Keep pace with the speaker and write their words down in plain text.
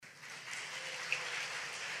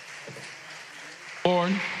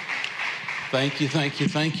Lord, thank you, thank you,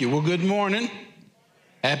 thank you. Well, good morning.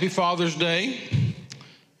 Happy Father's Day.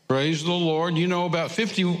 Praise the Lord. You know, about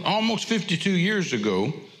almost 52 years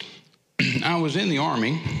ago, I was in the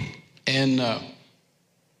Army, and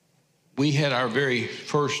we had our very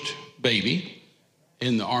first baby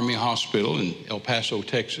in the Army hospital in El Paso,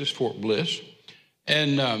 Texas, Fort Bliss.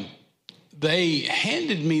 And they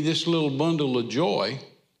handed me this little bundle of joy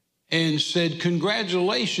and said,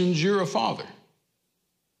 "Congratulations, you're a father."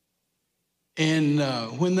 And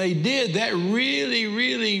when they did, that really,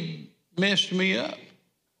 really messed me up,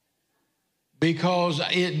 because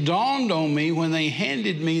it dawned on me when they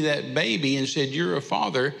handed me that baby and said, "You're a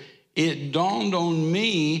father," it dawned on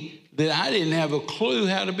me that I didn't have a clue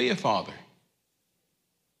how to be a father.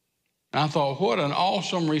 And I thought, what an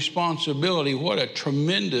awesome responsibility, what a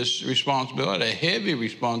tremendous responsibility, a heavy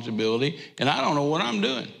responsibility, and I don't know what I'm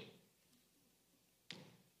doing.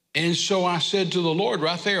 And so I said to the Lord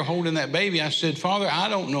right there holding that baby, I said, "Father, I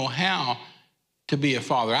don't know how to be a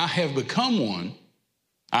father. I have become one.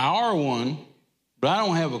 I are one, but I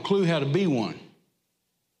don't have a clue how to be one.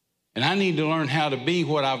 And I need to learn how to be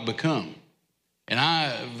what I've become. And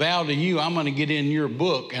I vow to you, I'm going to get in your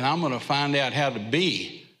book and I'm going to find out how to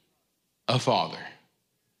be a father."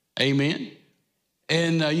 Amen.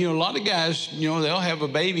 And, a lot of guys, they'll have a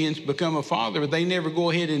baby and become a father, but they never go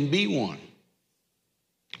ahead and be one.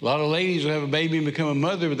 A lot of ladies will have a baby and become a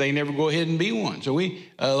mother, but they never go ahead and be one. So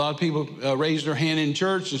a lot of people raise their hand in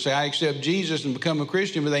church and say, "I accept Jesus," and become a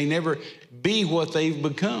Christian, but they never be what they've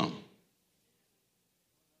become.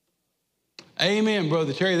 Amen,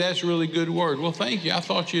 Brother Terry. That's a really good word. Well, thank you. I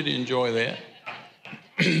thought you'd enjoy that.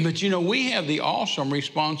 But, we have the awesome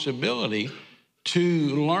responsibility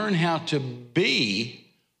to learn how to be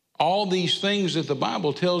all these things that the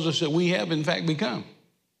Bible tells us that we have, in fact, become.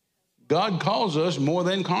 God calls us more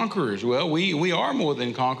than conquerors. Well, we are more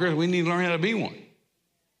than conquerors. We need to learn how to be one.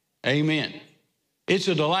 Amen. It's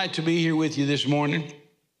a delight to be here with you this morning.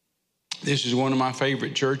 This is one of my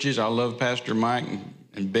favorite churches. I love Pastor Mike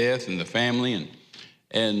and Beth and the family,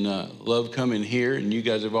 and love coming here. And you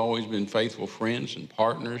guys have always been faithful friends and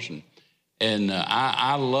partners. And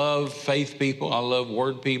I love faith people. I love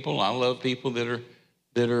word people. I love people that are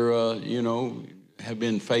have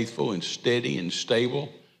been faithful and steady and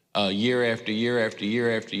stable. Year after year after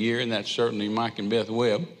year after year, and that's certainly Mike and Beth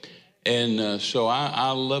Webb. And so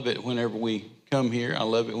I love it whenever we come here. I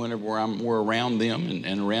love it whenever we're around them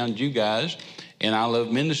and around you guys, and I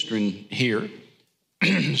love ministering here.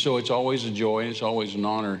 So it's always a joy, and it's always an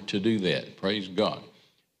honor to do that. Praise God.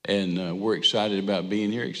 And we're excited about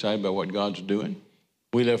being here, excited about what God's doing.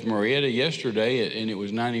 We left Marietta yesterday, and it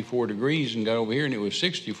was 94 degrees, and got over here, and it was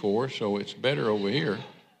 64, so it's better over here.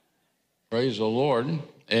 Praise the Lord.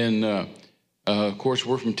 And, of course,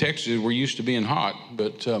 we're from Texas. We're used to being hot,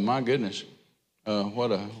 but my goodness,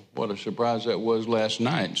 what a surprise that was last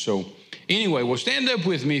night. So anyway, well, stand up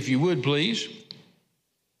with me if you would, please.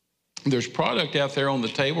 There's product out there on the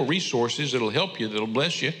table, resources that'll help you, that'll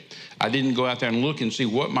bless you. I didn't go out there and look and see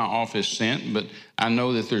what my office sent, but I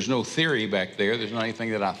know that there's no theory back there. There's not anything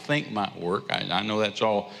that I think might work. I know that's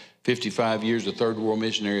all 55 years of third world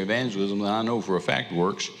missionary evangelism that I know for a fact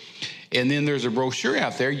works. And then there's a brochure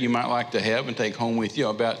out there you might like to have and take home with you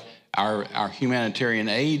about our humanitarian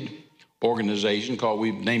aid organization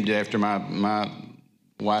we've named it after my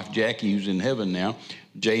wife, Jackie, who's in heaven now,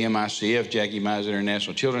 JMICF, Jackie Mize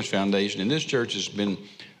International Children's Foundation. And this church has been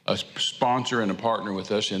a sponsor and a partner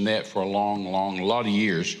with us in that for a lot of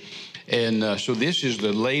years. And so this is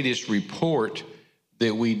the latest report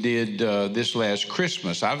that we did this last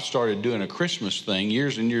Christmas. I've started doing a Christmas thing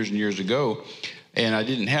years and years and years ago, and I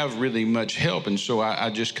didn't have really much help, and so I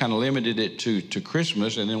just kind of limited it to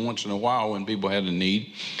Christmas, and then once in a while when people had a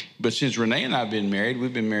need. But since Renee and I have been married,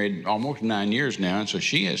 we've been married almost 9 years now, and so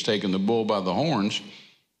she has taken the bull by the horns,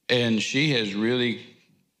 and she has really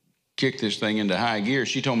kicked this thing into high gear.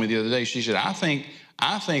 She told me the other day, she said, I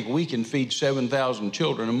think we can feed 7,000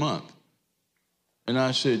 children a month. And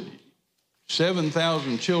I said,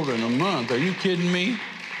 7,000 children a month? Are you kidding me?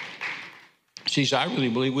 She said, I really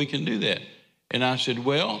believe we can do that. And I said,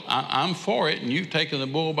 well, I'm for it, and you've taken the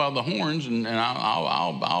bull by the horns, and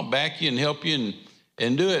I'll back you and help you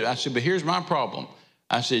and do it. I said, but here's my problem.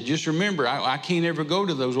 I said, just remember, I can't ever go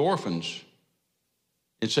to those orphans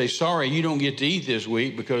and say, sorry, you don't get to eat this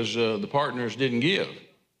week because the partners didn't give.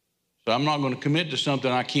 So I'm not going to commit to something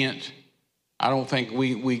I don't think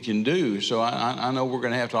we can do. So I know we're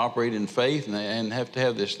going to have to operate in faith and have to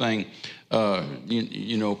have this thing,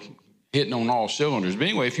 hitting on all cylinders. But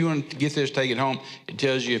anyway, if you want to get this, take it home. It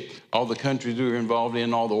tells you all the countries we were involved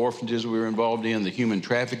in, all the orphanages we were involved in, the human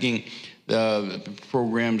trafficking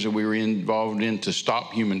programs that we were involved in to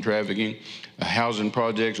stop human trafficking, housing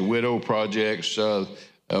projects, widow projects.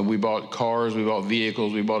 We bought cars, we bought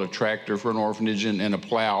vehicles, we bought a tractor for an orphanage and a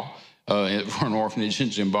plow for an orphanage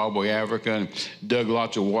in Zimbabwe, Africa, and dug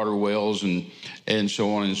lots of water wells and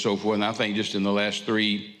so on and so forth. And I think just in the last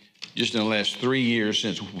 3 years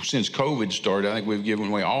since COVID started, I think we've given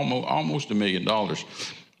away almost $1 million.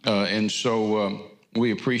 And so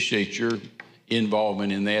we appreciate your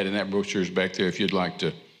involvement in that. And that brochure is back there if you'd like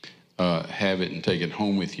to have it and take it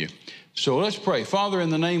home with you. So let's pray. Father, in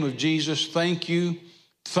the name of Jesus, thank you,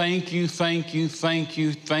 thank you, thank you, thank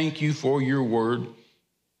you, thank you for your word.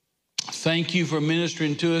 Thank you for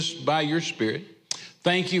ministering to us by your Spirit.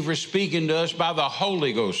 Thank you for speaking to us by the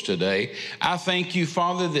Holy Ghost today. I thank you,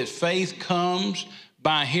 Father, that faith comes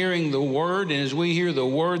by hearing the word. And as we hear the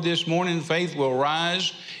word this morning, faith will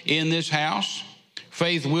rise in this house.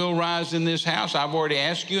 Faith will rise in this house. I've already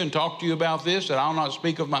asked you and talked to you about this, that I'll not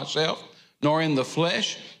speak of myself, nor in the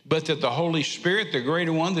flesh, but that the Holy Spirit, the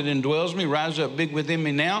greater one that indwells me, rise up big within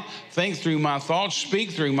me now. Think through my thoughts, speak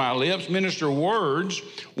through my lips, minister words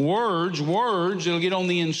that'll get on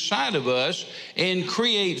the inside of us and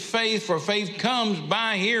create faith, for faith comes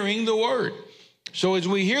by hearing the word. So as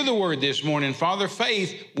we hear the word this morning, Father,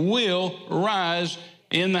 faith will rise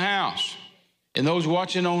in the house. And those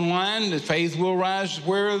watching online, the faith will rise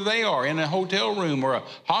where they are, in a hotel room or a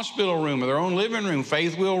hospital room or their own living room.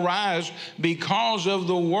 Faith will rise because of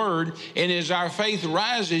the word. And as our faith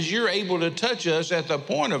rises, you're able to touch us at the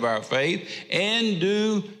point of our faith and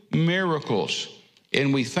do miracles.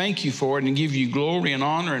 And we thank you for it and give you glory and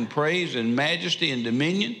honor and praise and majesty and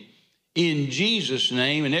dominion in Jesus'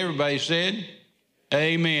 name. And everybody said,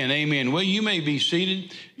 amen, amen. Well, you may be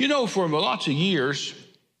seated. You know, for lots of years,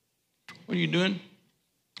 what are you doing?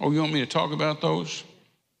 Oh, you want me to talk about those?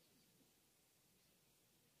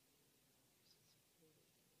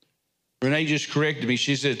 Renee just corrected me.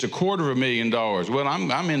 She said it's $250,000. Well,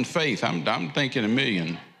 I'm in faith. I'm thinking $1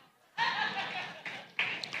 million.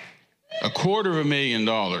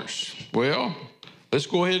 $250,000. Well, let's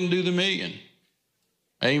go ahead and do the $1 million.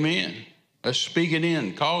 Amen. Let's speak it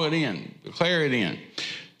in, call it in, declare it in.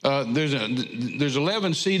 There's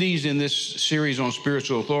 11 CDs in this series on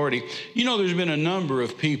spiritual authority. You know, there's been a number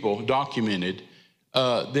of people documented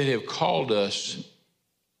that have called us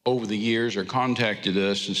over the years or contacted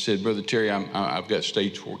us and said, Brother Terry, I've got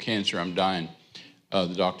stage 4 cancer. I'm dying. The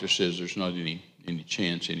doctor says there's not any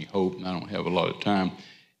chance, any hope, and I don't have a lot of time.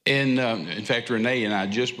 And in fact, Renee and I,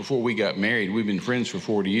 just before we got married, we've been friends for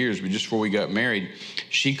 40 years, but just before we got married,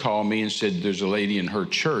 she called me and said there's a lady in her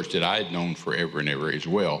church that I had known forever and ever as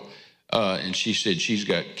well. And she said she's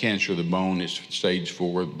got cancer of the bone. It's stage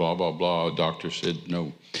 4, blah, blah, blah. Doctor said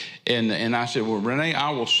no. And I said, well, Renee, I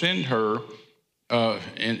will send her, and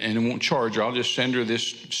it won't charge her. I'll just send her this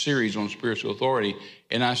series on spiritual authority.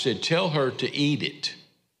 And I said, tell her to eat it.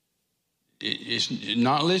 It's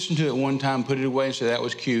not listen to it one time, put it away and say, that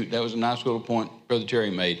was cute. That was a nice little point Brother Terry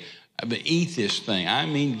made. But eat this thing. I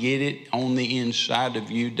mean, get it on the inside of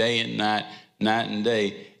you day and night, night and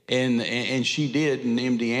day. And she did, and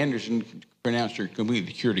MD Anderson pronounced her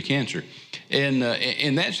completely cured of cancer. And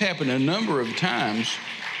that's happened a number of times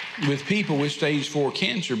with people with stage 4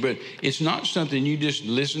 cancer, but it's not something you just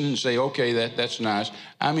listen and say, okay, that's nice.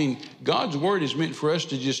 I mean, God's word is meant for us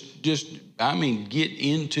to just get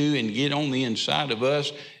into and get on the inside of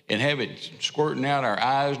us and have it squirting out our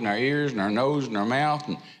eyes and our ears and our nose and our mouth,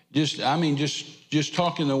 and just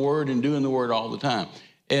talking the word and doing the word all the time.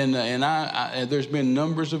 And there's been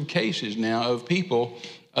numbers of cases now of people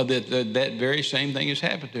that very same thing has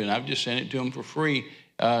happened to, and I've just sent it to them for free.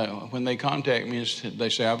 When they contact me and they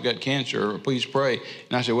say, I've got cancer, or please pray.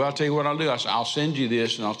 And I said, well, I'll tell you what I'll do. I'll send you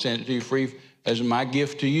this, and I'll send it to you free as my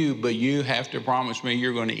gift to you, but you have to promise me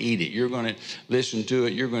you're going to eat it. You're going to listen to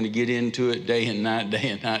it. You're going to get into it day and night, day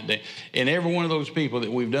and night, day. And every one of those people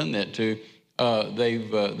that we've done that to,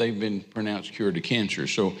 they've been pronounced cured of cancer.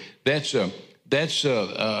 So that's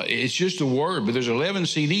it's just a word, but there's 11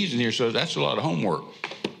 CDs in here, so that's a lot of homework.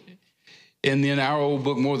 And then our old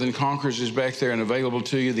book, More Than Conquerors, is back there and available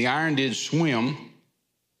to you. The Iron Did Swim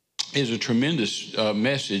is a tremendous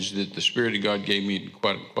message that the Spirit of God gave me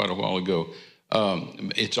quite a while ago.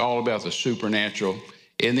 It's all about the supernatural.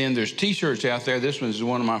 And then there's T-shirts out there. This one is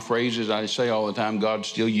one of my phrases I say all the time, God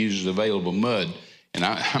still uses available mud. And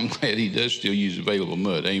I'm glad he does still use available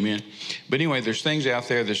mud. Amen. But anyway, there's things out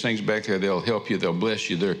there. There's things back there. They'll help you. They'll bless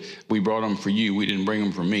you. We brought them for you. We didn't bring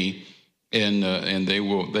them for me. And they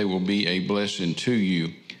will be a blessing to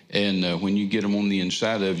you. And when you get them on the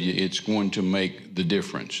inside of you, it's going to make the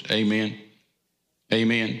difference. Amen?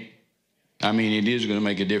 Amen? I mean, it is going to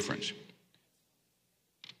make a difference.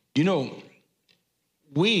 You know,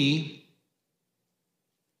 we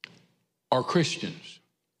are Christians.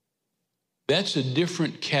 That's a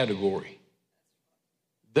different category.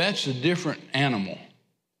 That's a different animal.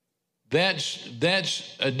 That's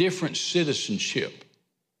a different citizenship.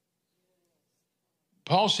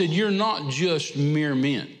 Paul said, you're not just mere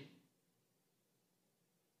men.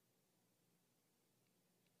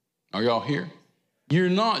 Are y'all here? You're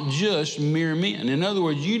not just mere men. In other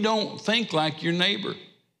words, you don't think like your neighbor.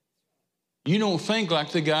 You don't think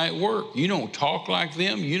like the guy at work. You don't talk like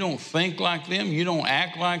them. You don't think like them. You don't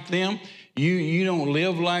act like them. You don't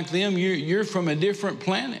live like them. You're from a different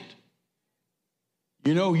planet.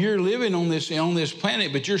 You know, you're living on this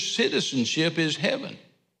planet, but your citizenship is heaven.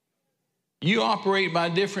 You operate by a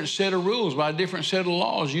different set of rules, by a different set of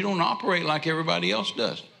laws. You don't operate like everybody else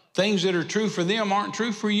does. Things that are true for them aren't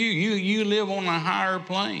true for you. You live on a higher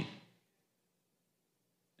plane.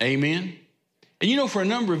 Amen? And you know, for a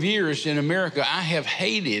number of years in America, I've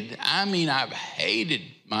hated,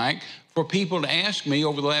 Mike, for people to ask me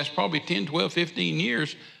over the last probably 10, 12, 15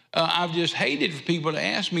 years. I've just hated for people to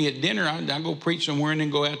ask me at dinner. I go preach somewhere and then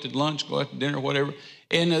go out to lunch, go out to dinner, whatever.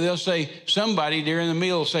 And they'll say, somebody during the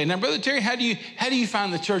meal will say, now, Brother Terry, how do you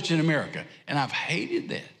find the church in America? And I've hated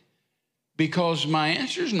that because my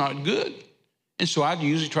answer is not good. And so I'd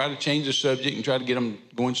usually try to change the subject and try to get them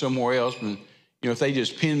going somewhere else. And, you know, if they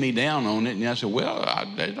just pin me down on it, and I said, well, I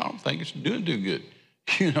don't think it's doing too good.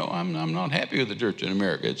 You know, I'm not happy with the church in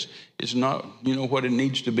America. It's not, you know, what it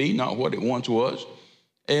needs to be, not what it once was.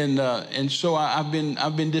 And so I've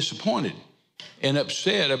been disappointed and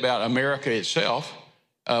upset about America itself.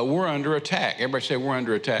 We're under attack. Everybody say we're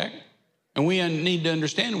under attack. And we need to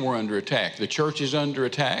understand we're under attack. The church is under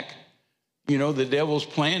attack. You know, the devil's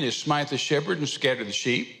plan is smite the shepherd and scatter the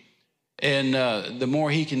sheep. And the more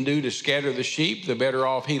he can do to scatter the sheep, the better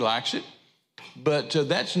off he likes it. But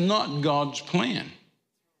that's not God's plan.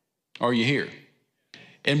 Are you here?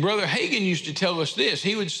 And Brother Hagin used to tell us this.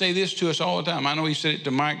 He would say this to us all the time. I know he said it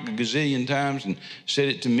to Mike a gazillion times and said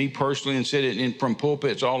it to me personally and said it from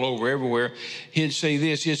pulpits all over everywhere. He'd say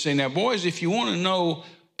this. He'd say, now, boys, if you want to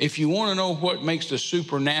know what makes the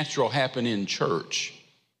supernatural happen in church,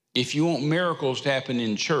 if you want miracles to happen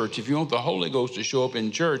in church, if you want the Holy Ghost to show up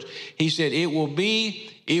in church, he said, it will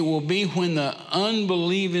be when the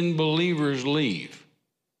unbelieving believers leave.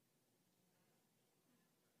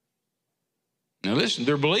 Now listen,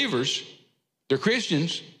 they're believers, they're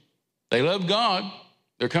Christians, they love God,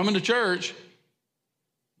 they're coming to church,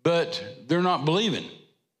 but they're not believing.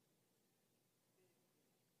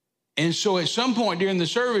 And so at some point during the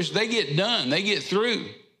service, they get done, they get through,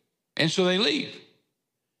 and so they leave.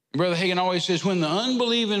 And Brother Hagin always says, when the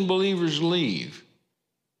unbelieving believers leave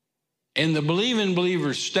and the believing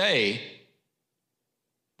believers stay,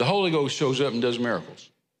 the Holy Ghost shows up and does miracles.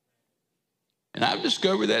 And I've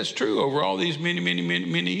discovered that's true over all these many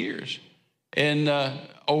years. And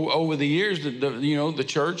over the years, the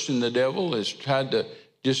church and the devil has tried to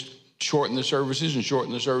just shorten the services and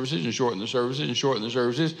shorten the services and shorten the services and shorten the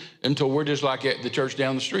services until we're just like the church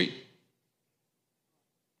down the street.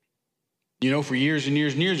 You know, for years and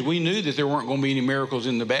years and years, we knew that there weren't going to be any miracles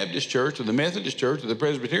in the Baptist church or the Methodist church or the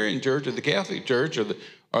Presbyterian church or the Catholic church or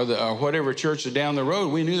whatever church is down the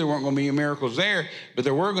road. We knew there weren't going to be miracles there, but they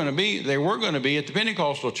were going to be at the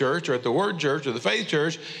Pentecostal church or at the Word church or the Faith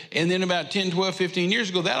church. And then about 10, 12, 15 years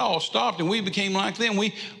ago, that all stopped and we became like them.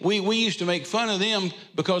 We used to make fun of them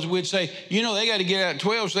because we'd say, you know, they got to get out at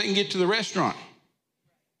 12 so they can get to the restaurant.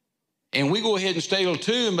 And we go ahead and stay till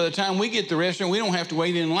 2, and by the time we get to the restaurant, we don't have to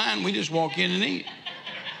wait in line. We just walk in and eat.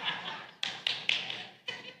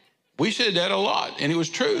 We said that a lot, and it was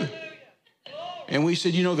true. And we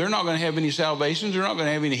said, you know, they're not going to have any salvations. They're not going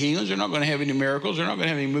to have any healings. They're not going to have any miracles. They're not going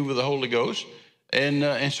to have any move of the Holy Ghost.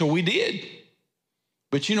 And so we did.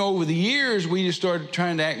 But, you know, over the years, we just started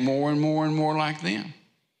trying to act more and more and more like them.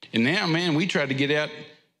 And now, man, we try to get out,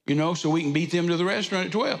 you know, so we can beat them to the restaurant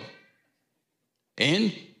at 12.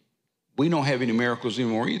 And we don't have any miracles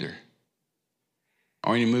anymore either,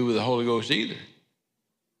 or any move of the Holy Ghost either,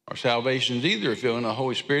 or salvations either, or filling the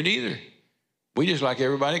Holy Spirit either. We just like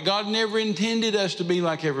everybody. God never intended us to be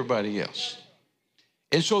like everybody else.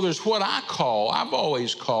 And so there's what I've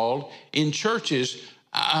always called in churches,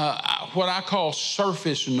 what I call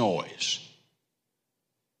surface noise.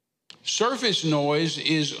 Surface noise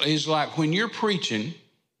is like when you're preaching.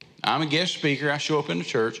 I'm a guest speaker. I show up in the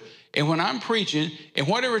church. And when I'm preaching, and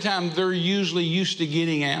whatever time they're usually used to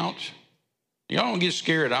getting out, Y'all don't get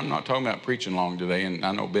scared. I'm not talking about preaching long today, and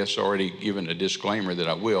I know Beth's already given a disclaimer that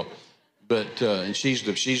I will. But and she's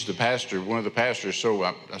the pastor, one of the pastors. So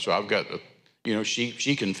I've got,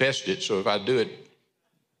 she confessed it. So if I do it,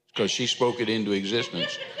 because she spoke it into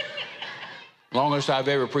existence. Longest I've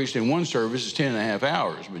ever preached in one service is 10.5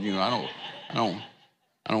 hours. But I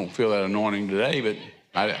don't feel that anointing today. But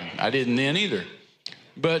I didn't then either.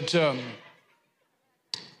 But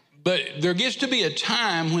there gets to be a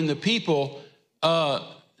time when the people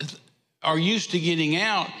are used to getting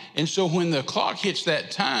out. And so when the clock hits that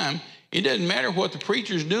time, it doesn't matter what the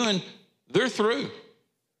preacher's doing, they're through.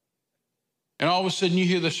 And all of a sudden you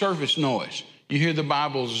hear the surface noise. You hear the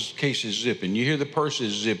Bible's cases zipping. You hear the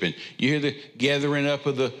purses zipping. You hear the gathering up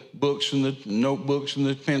of the books and the notebooks and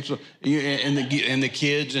the pencil and the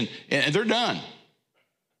kids, and they're done.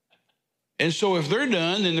 And so if they're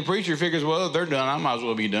done, then the preacher figures, well, if they're done, I might as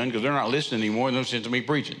well be done because they're not listening anymore. No sense in me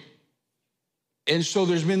preaching. And so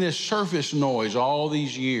there's been this surface noise all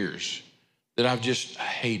these years that I've just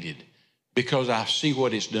hated because I see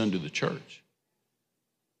what it's done to the church.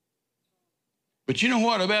 But you know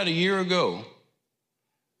what? About a year ago,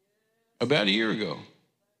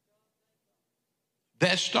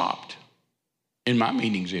 that stopped, in my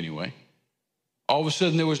meetings anyway. All of a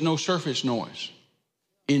sudden there was no surface noise.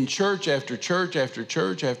 In church after church after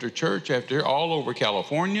church after church after, all over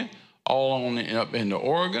California, all up into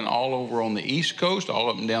Oregon, all over on the East Coast, all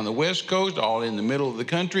up and down the West Coast, all in the middle of the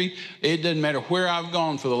country. It doesn't matter where I've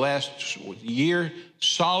gone for the last year,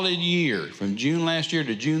 solid year, from June last year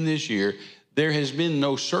to June this year, there has been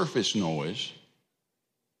no surface noise.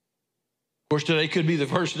 Of course, today could be the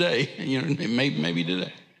first day, maybe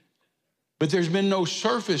today. But there's been no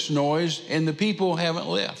surface noise, and the people haven't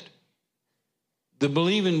left. The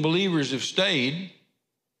believing believers have stayed,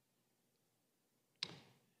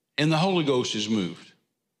 and the Holy Ghost has moved.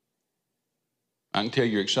 I can tell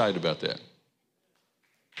you're excited about that.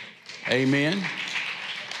 Amen.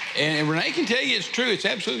 And Renee can tell you it's true. It's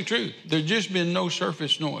absolutely true. There's just been no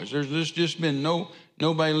surface noise. There's just been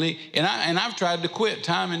nobody. And I've tried to quit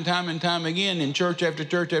time and time and time again in church after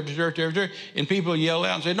church after church after church, and people yell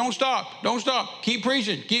out and say, don't stop, keep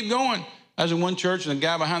preaching, keep going. I was in one church, and the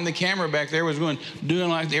guy behind the camera back there was doing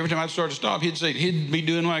like, every time I started to stop, he'd be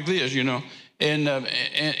doing like this, and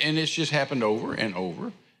it's just happened over and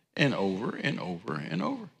over and over and over and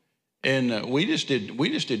over. And we just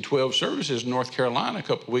did 12 services in North Carolina a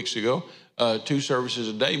couple of weeks ago, 2 services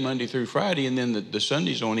a day, Monday through Friday, and then the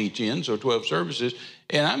Sundays on each end, so 12 services.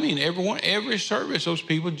 And I mean, every service, those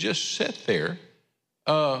people just sat there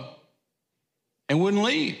and wouldn't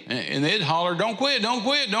leave. And they'd holler, don't quit,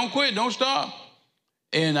 don't stop.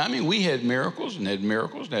 And I mean, we had miracles and had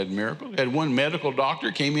miracles and had miracles. Had one medical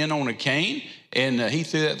doctor came in on a cane, and he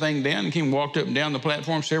threw that thing down and walked up and down the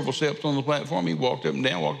platform, several steps on the platform. He walked up and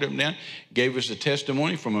down, gave us a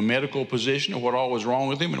testimony from a medical position of what all was wrong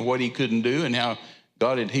with him and what he couldn't do and how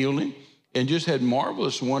God had healed him, and just had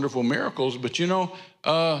marvelous, wonderful miracles. But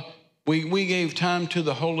we gave time to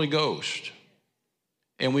the Holy Ghost,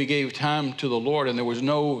 and we gave time to the Lord, and there was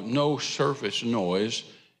no surface noise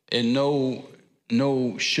and no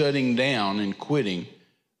shutting down and quitting.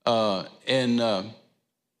 I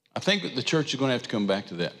think that the church is going to have to come back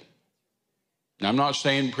to that. Now, I'm not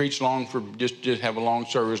saying preach long for just have a long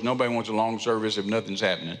service. Nobody wants a long service if nothing's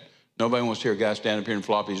happening. Nobody wants to hear a guy stand up here and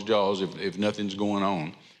flop his jaws if nothing's going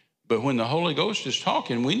on. But when the Holy Ghost is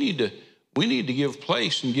talking, we need to give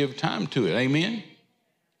place and give time to it. Amen?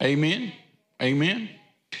 Amen? Amen?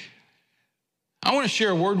 I want to share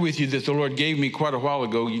a word with you that the Lord gave me quite a while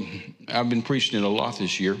ago. I've been preaching it a lot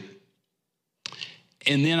this year.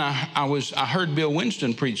 And then I heard Bill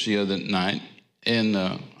Winston preach the other night, and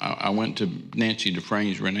I went to Nancy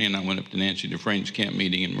Dufresne's, Renee and I went up to Nancy Dufresne's camp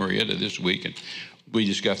meeting in Marietta this week, and we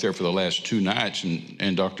just got there for the last 2 nights,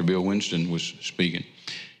 and Dr. Bill Winston was speaking.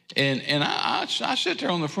 And I sat there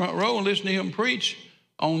on the front row and listened to him preach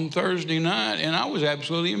on Thursday night, and I was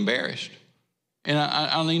absolutely embarrassed. And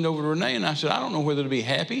I leaned over to Renee and I said, I don't know whether to be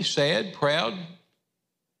happy, sad, proud,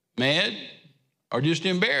 mad, or just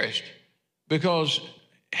embarrassed, because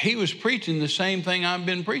he was preaching the same thing I've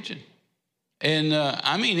been preaching. And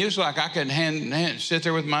I mean, it was like I could sit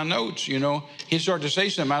there with my notes, He'd start to say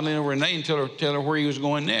something, I'd lean over to Renee and tell her where he was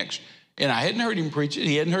going next. And I hadn't heard him preach it.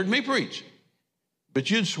 He hadn't heard me preach. But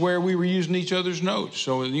you'd swear we were using each other's notes.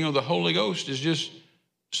 So, the Holy Ghost is just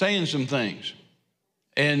saying some things.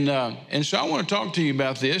 And so I want to talk to you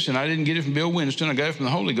about this, and I didn't get it from Bill Winston. I got it from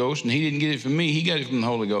the Holy Ghost, and he didn't get it from me. He got it from the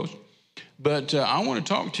Holy Ghost. But I want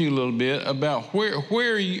to talk to you a little bit about where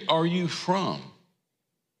are you from?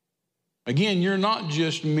 Again, you're not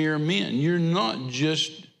just mere men. You're not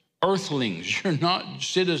just earthlings. You're not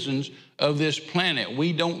citizens of this planet.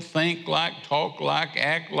 We don't think like, talk like,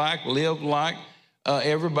 act like, live like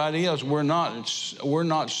everybody else. We're not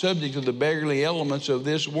subject to the beggarly elements of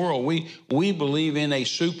this world. We believe in a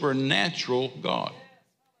supernatural God.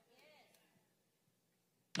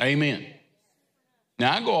 Amen.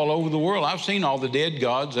 Now, I go all over the world. I've seen all the dead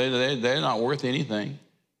gods. They're not worth anything.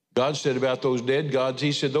 God said about those dead gods,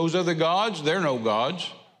 he said, those other gods, they're no gods.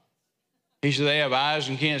 He said, they have eyes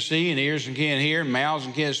and can't see, and ears and can't hear, and mouths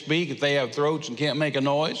and can't speak, if they have throats and can't make a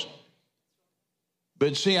noise.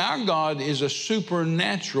 But see, our God is a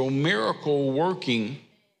supernatural, miracle-working,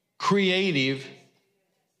 creative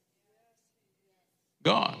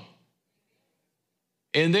God.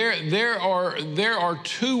 And there are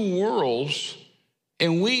two worlds,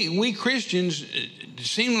 and we Christians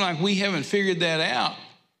seem like we haven't figured that out.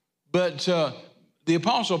 But the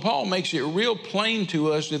Apostle Paul makes it real plain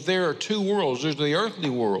to us that there are two worlds. There's the earthly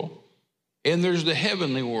world, and there's the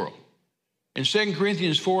heavenly world. In 2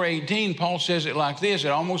 Corinthians 4:18, Paul says it like this. It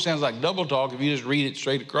almost sounds like double talk if you just read it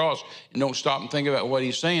straight across and don't stop and think about what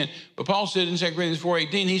he's saying. But Paul said in 2 Corinthians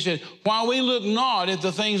 4:18, he said, while we look not at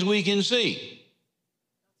the things we can see.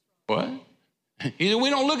 What? He said, we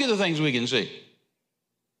don't look at the things we can see.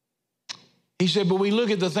 He said, but we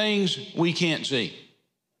look at the things we can't see.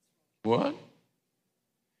 What?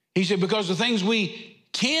 He said, because the things we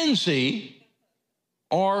can see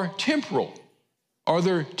are temporal, or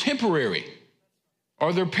they're temporary,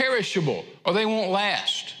 or they're perishable, or they won't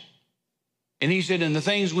last. And he said, and the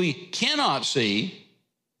things we cannot see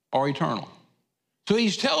are eternal. So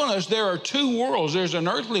he's telling us there are two worlds. There's an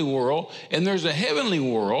earthly world and there's a heavenly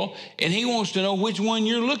world, and he wants to know which one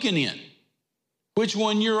you're looking in, which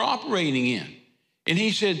one you're operating in. And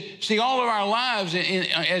he said, see, all of our lives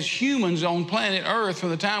as humans on planet Earth,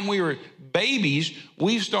 from the time we were babies,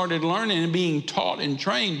 we've started learning and being taught and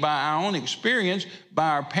trained by our own experience, by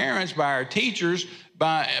our parents, by our teachers,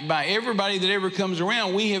 by everybody that ever comes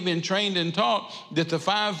around. We have been trained and taught that the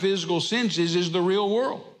five physical senses is the real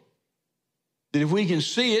world. That if we can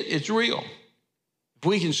see it, it's real. If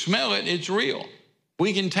we can smell it, it's real. If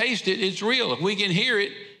we can taste it, it's real. If we can hear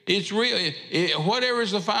it, it's real. Whatever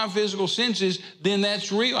is the five physical senses, then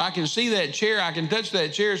that's real. I can see that chair. I can touch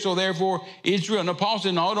that chair. So therefore, it's real. Now, Paul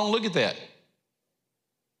said, no, don't look at that.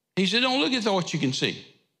 He said, don't look at what you can see.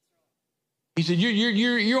 He said,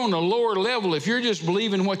 you're on a lower level. If you're just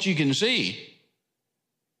believing what you can see,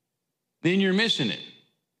 then you're missing it.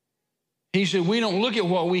 He said, we don't look at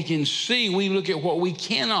what we can see. We look at what we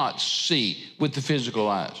cannot see with the physical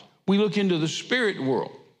eyes. We look into the spirit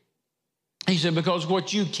world. He said, because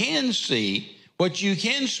what you can see, what you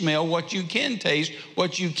can smell, what you can taste,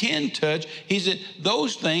 what you can touch, he said,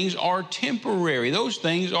 those things are temporary. Those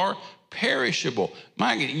things are perishable.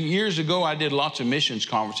 Years ago, I did lots of missions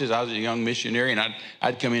conferences. I was a young missionary, and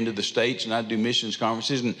I'd come into the States, and I'd do missions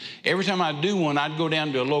conferences. And every time I'd do one, I'd go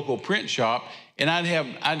down to a local print shop, and I'd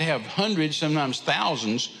have hundreds, sometimes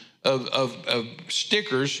thousands of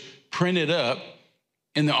stickers printed up.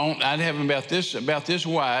 And I'd have them about this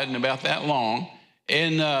wide and about that long.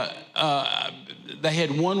 And they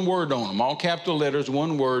had one word on them, all capital letters,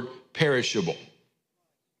 one word, perishable.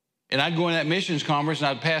 And I'd go in that missions conference and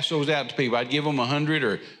I'd pass those out to people. I'd give them 100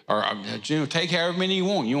 or take however many you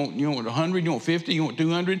want. You want 100, you want 50, you want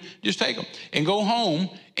 200, just take them. And go home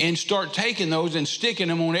and start taking those and sticking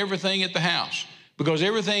them on everything at the house, because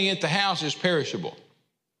everything at the house is perishable.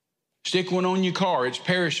 Stick one on your car, it's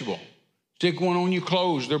perishable. Stick one on your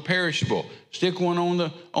clothes, they're perishable. Stick one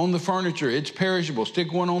on the furniture, it's perishable.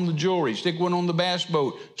 Stick one on the jewelry, stick one on the bass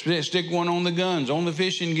boat, stick one on the guns, on the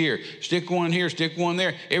fishing gear. Stick one here, stick one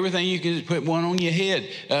there. Everything you can, put one on your head.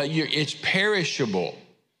 It's perishable.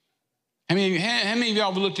 How many of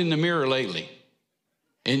y'all have looked in the mirror lately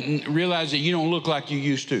and realized that you don't look like you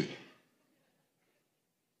used to?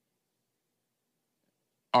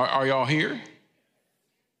 Are y'all here?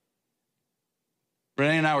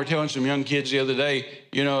 Renee and I were telling some young kids the other day,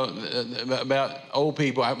 about old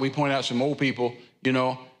people. We point out some old people,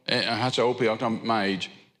 I say old people, I'm talking my age,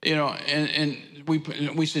 and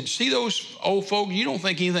we said, see those old folk, you don't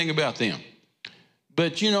think anything about them.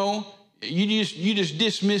 But, you just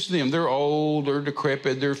dismiss them. They're old, they're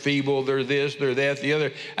decrepit, they're feeble, they're this, they're that, the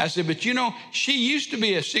other. I said, but she used to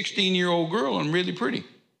be a 16-year-old girl and really pretty.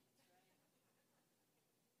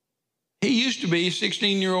 He used to be a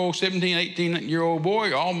 16-year-old, 17, 18-year-old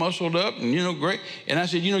boy, all muscled up and, great. And I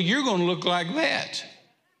said, you're going to look like that.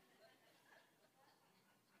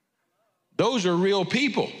 Those are real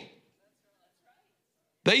people.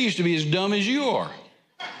 They used to be as dumb as you are.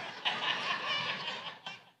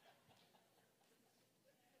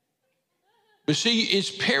 But see, it's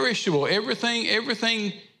perishable. Everything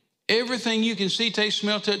you can see, taste,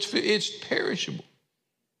 smell, touch, feel, it's perishable.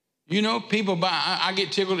 You know, people buy, I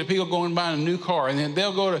get tickled at people going and buying a new car, and then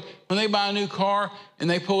they'll go to, when they buy a new car and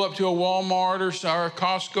they pull up to a Walmart or a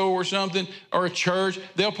Costco or something, or a church,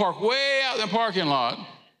 they'll park way out in the parking lot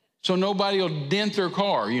so nobody will dent their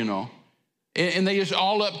car, you know. And they just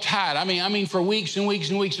all uptight. I mean, for weeks and weeks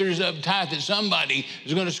and weeks, they're just uptight that somebody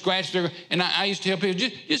is going to scratch their. And I used to tell people,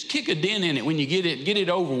 just kick a dent in it when you get it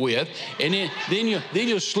over with, and then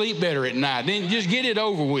you'll sleep better at night. Then just get it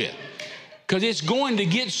over with, because it's going to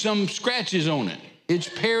get some scratches on it. It's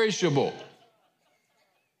perishable.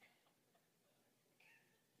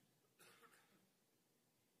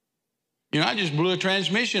 You know, I just blew a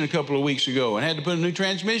transmission a couple of weeks ago and had to put a new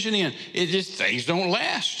transmission in. Things don't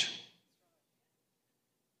last.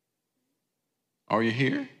 Are you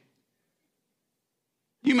here?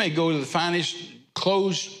 You may go to the finest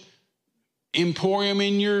clothes emporium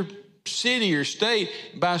in your city or state,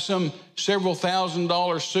 buy some several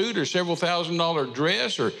 $1,000 suit or several $1,000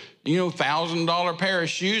 dress, or $1,000 pair of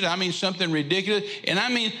shoes. I mean, something ridiculous. And I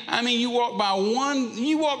mean, you walk by one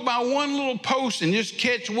little post and just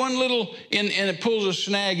catch one little, and it pulls a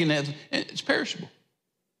snag in it. It's perishable.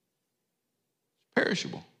 It's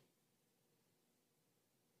perishable.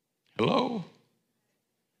 Hello?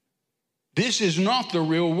 This is not the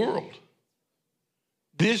real world.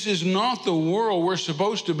 This is not the world we're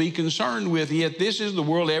supposed to be concerned with, yet this is the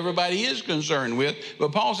world everybody is concerned with.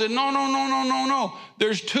 But Paul said, no.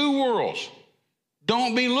 There's two worlds.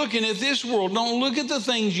 Don't be looking at this world. Don't look at the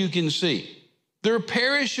things you can see. They're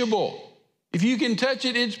perishable. If you can touch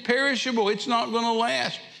it, it's perishable. It's not going to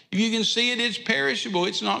last. If you can see it, it's perishable.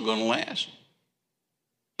 It's not going to last.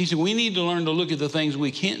 He said, we need to learn to look at the things we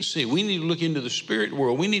can't see. We need to look into the spirit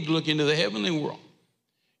world. We need to look into the heavenly world.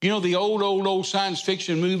 You know, the old science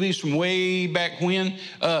fiction movies from way back when,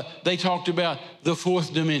 they talked about the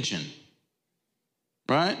fourth dimension,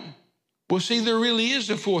 right? Well, see, there really is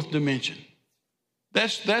a fourth dimension.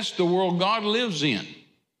 That's the world God lives in.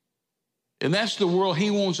 And that's the world he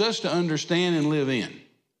wants us to understand and live in.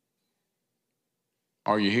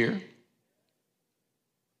 Are you here?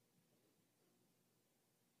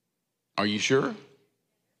 Are you sure?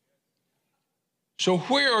 So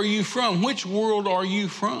where are you from? Which world are you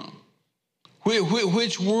from?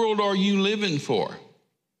 Which world are you living for?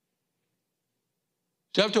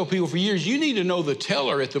 So I've told people for years, you need to know the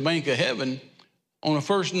teller at the Bank of Heaven on a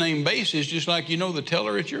first name basis, just like you know the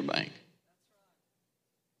teller at your bank.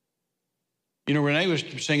 You know, Renee was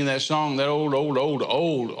singing that song, that old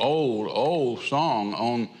song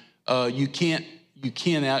on you can't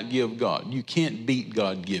outgive God. You can't beat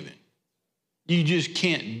God given. You just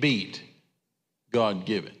can't beat God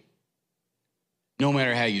given, no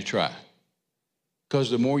matter how you try. Because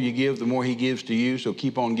the more you give, the more he gives to you. So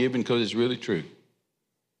keep on giving, because it's really true.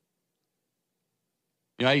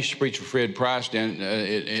 You know, I used to preach for Fred Price down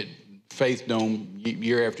at Faith Dome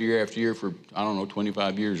year after year after year for,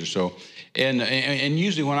 25 years or so. And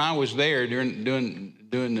usually when I was there doing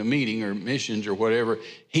the meeting or missions or whatever,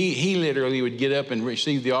 he literally would get up and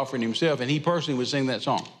receive the offering himself, and he personally would sing that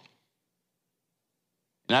song.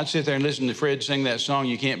 And I'd sit there and listen to Fred sing that song,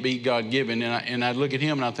 You Can't Beat God Given, and I'd look at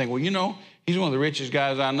him and I'd think, well, he's one of the richest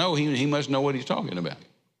guys I know. He must know what he's talking about.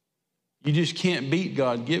 You just can't beat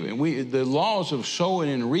God given. The laws of sowing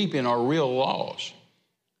and reaping are real laws.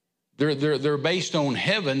 They're based on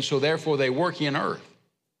heaven, so therefore they work in earth.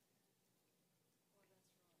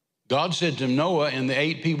 God said to Noah and the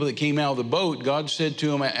 8 people that came out of the boat, God said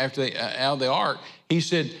to them after they out of the ark, he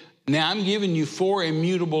said, now I'm giving you 4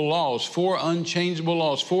 immutable laws, 4 unchangeable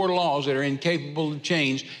laws, 4 laws that are incapable of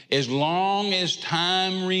change as long as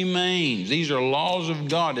time remains. These are laws of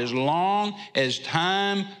God. As long as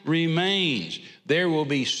time remains, there will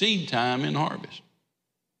be seed time and harvest.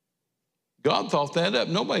 God thought that up.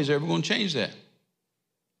 Nobody's ever going to change that.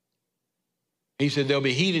 He said there'll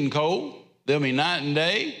be heat and cold, there'll be night and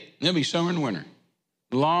day, and there'll be summer and winter.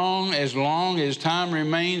 As long as time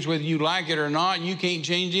remains, whether you like it or not, you can't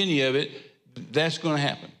change any of it. That's going to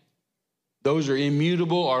happen. Those are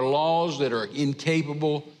immutable, are laws that are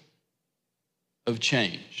incapable of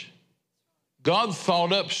change. God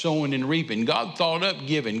thought up sowing and reaping. God thought up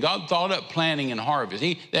giving. God thought up planting and harvest.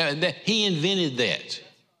 He invented that.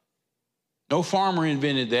 No farmer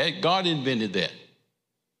invented that. God invented that.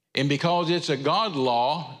 And because it's a God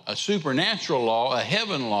law, a supernatural law, a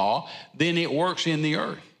heaven law, then it works in the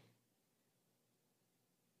earth.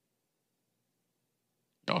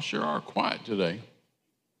 Y'all sure are quiet today.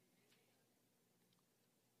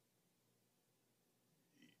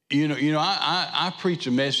 You know, I preach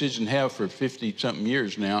a message and have for 50-something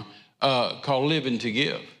years now called Living to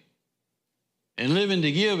Give. And Living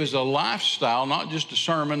to Give is a lifestyle, not just a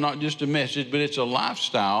sermon, not just a message, but it's a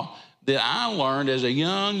lifestyle that I learned as a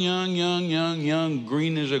young,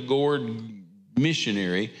 green as a gourd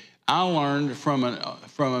missionary. I learned from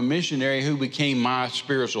a missionary who became my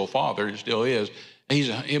spiritual father, and still is.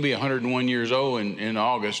 He'll be 101 years old in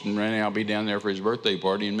August, and right now I'll be down there for his birthday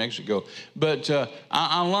party in Mexico. But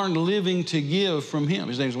I learned Living to Give from him.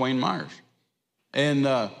 His name's Wayne Myers. And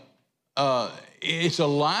it's a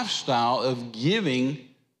lifestyle of giving,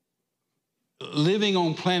 living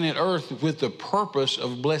on planet Earth with the purpose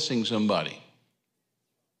of blessing somebody.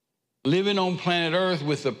 Living on planet Earth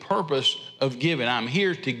with the purpose of giving. I'm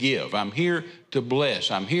here to give. I'm here to bless.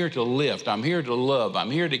 I'm here to lift. I'm here to love. I'm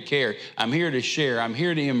here to care. I'm here to share. I'm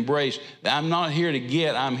here to embrace. I'm not here to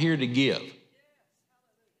get. I'm here to give.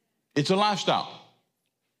 It's a lifestyle.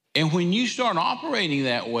 And when you start operating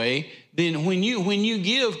that way, then when you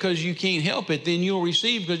give because you can't help it, then you'll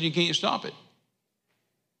receive because you can't stop it.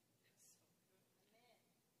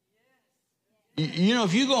 You know,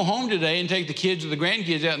 if you go home today and take the kids or the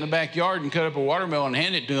grandkids out in the backyard and cut up a watermelon and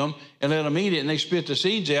hand it to them and let them eat it and they spit the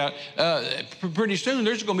seeds out, pretty soon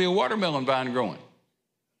there's going to be a watermelon vine growing.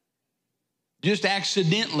 Just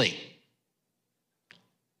accidentally.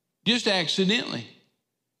 Just accidentally.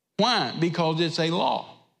 Why? Because it's a law.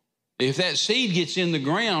 If that seed gets in the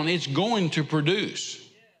ground, it's going to produce.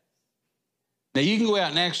 Now, you can go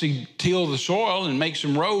out and actually till the soil and make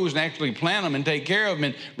some rows and actually plant them and take care of them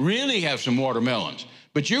and really have some watermelons.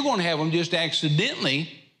 But you're going to have them just accidentally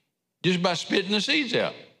just by spitting the seeds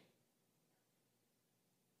out.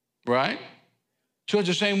 Right? So it's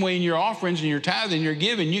the same way in your offerings and your tithing and your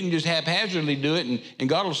giving. You can just haphazardly do it, and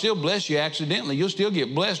God will still bless you accidentally. You'll still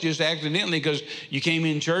get blessed just accidentally because you came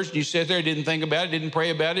in church and you sat there, didn't think about it, didn't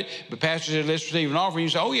pray about it. But pastor said, let's receive an offering. You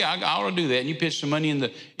say, oh, yeah, I ought to do that. And you pitch some money in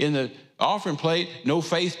the offering plate, no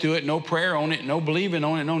faith to it, no prayer on it, no believing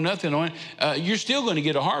on it, no nothing on it. You're still going to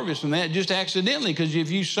get a harvest from that just accidentally, because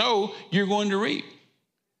if you sow, you're going to reap.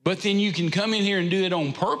 But then you can come in here and do it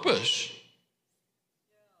on purpose.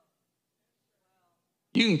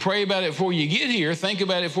 You can pray about it before you get here, think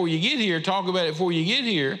about it before you get here, talk about it before you get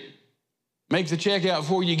here, make the check out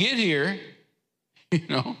before you get here, you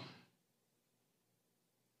know.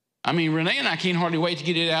 I mean, Renee and I can't hardly wait to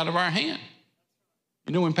get it out of our hand.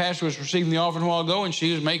 You know, when Pastor was receiving the offering a while ago and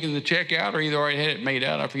she was making the check out, or either already had it made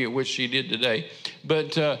out, I forget which she did today,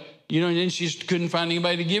 but, you know, and then she just couldn't find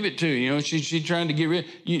anybody to give it to. You know, she's trying to get rid,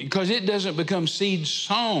 because it doesn't become seed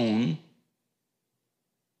sown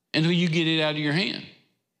until you get it out of your hand.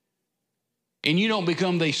 And you don't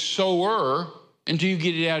become the sower until you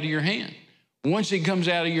get it out of your hand. Once it comes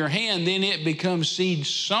out of your hand, then it becomes seed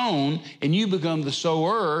sown, and you become the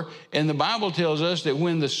sower. And the Bible tells us that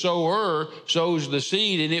when the sower sows the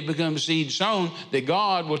seed and it becomes seed sown, that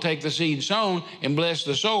God will take the seed sown and bless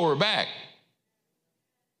the sower back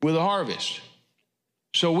with a harvest.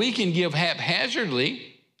 So we can give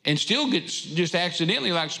haphazardly and still get just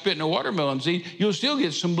accidentally, like spitting a watermelon seed. You'll still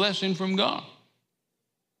get some blessing from God.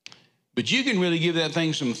 But you can really give that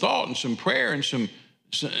thing some thought and some prayer and some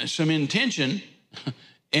intention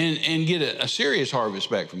and get a serious harvest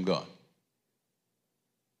back from God.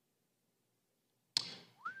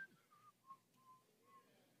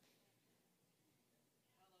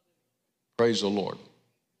 Praise the Lord.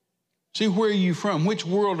 See, where are you from? Which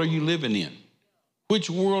world are you living in? Which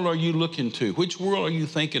world are you looking to? Which world are you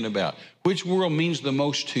thinking about? Which world means the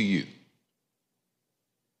most to you?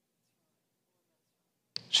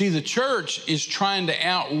 See, the church is trying to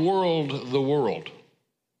outworld the world.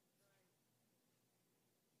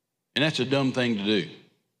 And that's a dumb thing to do.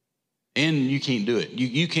 And you can't do it.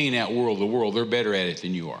 You can't outworld the world. They're better at it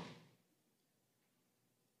than you are.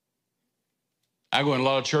 I go in a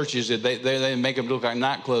lot of churches that they make them look like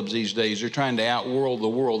nightclubs these days. They're trying to outworld the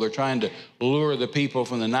world. They're trying to lure the people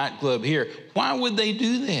from the nightclub here. Why would they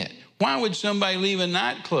do that? Why would somebody leave a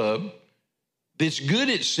nightclub that's good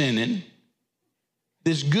at sinning,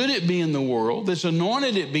 that's good at being the world, that's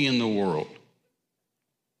anointed at being the world?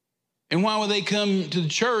 And why would they come to the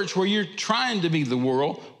church where you're trying to be the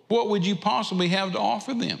world? What would you possibly have to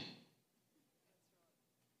offer them?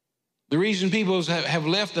 The reason people have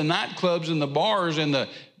left the nightclubs and the bars and the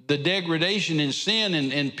degradation and sin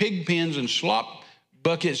and pig pens and slop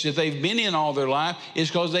buckets that they've been in all their life is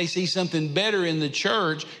because they see something better in the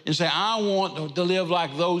church and say, I want to live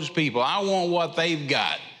like those people. I want what they've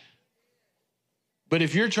got. But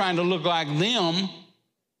if you're trying to look like them,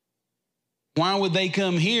 why would they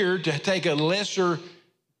come here to take a lesser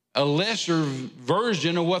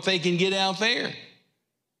version of what they can get out there?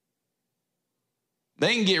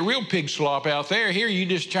 They can get real pig slop out there. Here, you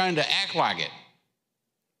just trying to act like it.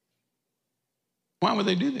 Why would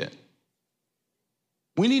they do that?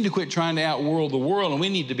 We need to quit trying to outworld the world, and we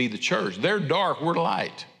need to be the church. They're dark, we're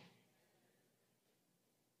light.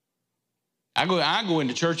 I go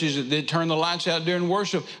into churches that turn the lights out during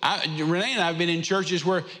worship. Renee and I have been in churches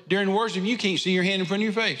where during worship you can't see your hand in front of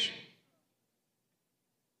your face.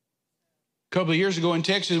 A couple of years ago in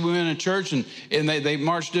Texas, we went in a church and they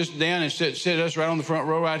marched us down and set us right on the front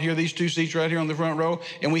row right here, these two seats right here on the front row.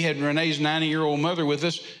 And we had Renee's 90-year-old mother with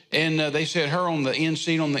us, and they set her on the end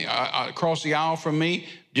seat on the across the aisle from me,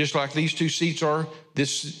 just like these two seats are,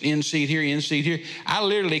 this end seat here. I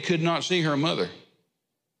literally could not see her mother.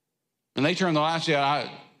 And they turned the lights out.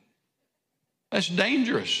 That's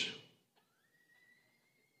dangerous.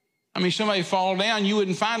 I mean, somebody fall down, you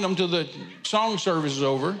wouldn't find them till the song service is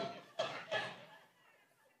over.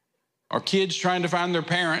 Or kids trying to find their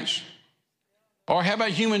parents. Or how about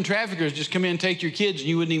human traffickers just come in and take your kids and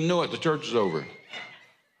you wouldn't even know it, the church is over.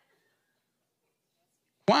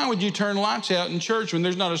 Why would you turn lights out in church when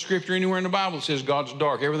there's not a scripture anywhere in the Bible that says God's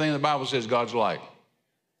dark? Everything in the Bible says God's light.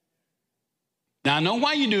 Now, I know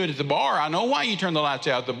why you do it at the bar. I know why you turn the lights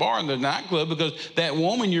out at the bar and the nightclub, because that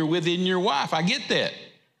woman you're with isn't your wife. I get that.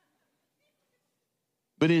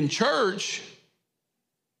 But in church,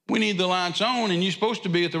 we need the lights on, and you're supposed to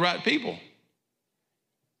be with the right people.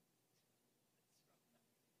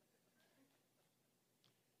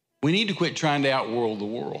 We need to quit trying to outworld the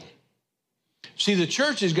world. See, the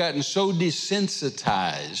church has gotten so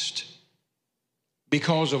desensitized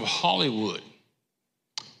because of Hollywood.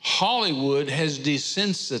 Hollywood has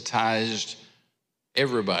desensitized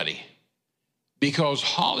everybody because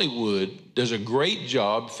Hollywood does a great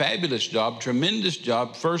job, fabulous job, tremendous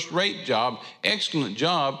job, first-rate job, excellent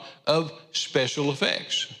job of special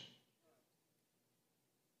effects.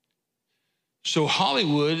 So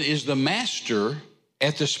Hollywood is the master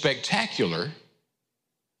at the spectacular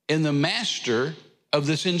and the master of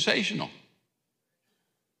the sensational.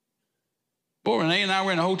 Boy, Renee and I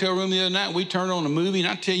were in a hotel room the other night. We turned on a movie, and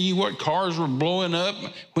I tell you what, cars were blowing up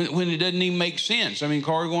when it doesn't even make sense. I mean,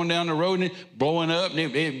 cars going down the road and it blowing up, and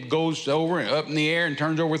it goes over and up in the air and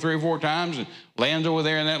turns over 3 or 4 times and lands over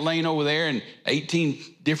there in that lane over there, and 18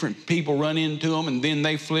 different people run into them, and then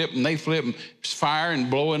they flip and it's fire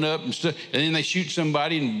and blowing up and stuff, and then they shoot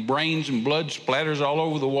somebody and brains and blood splatters all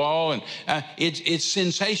over the wall, and it's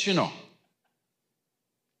sensational.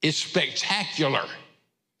 It's spectacular.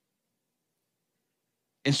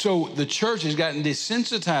 And so the church has gotten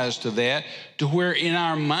desensitized to that, to where in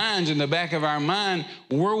our minds, in the back of our mind,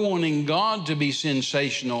 we're wanting God to be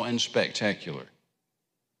sensational and spectacular.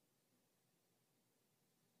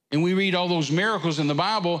 And we read all those miracles in the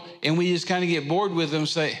Bible, and we just kind of get bored with them and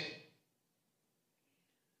say,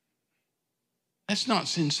 that's not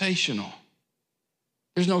sensational.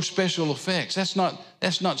 There's no special effects. That's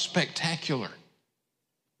not spectacular.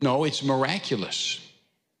 No, it's miraculous.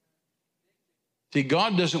 See,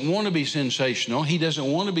 God doesn't want to be sensational. He doesn't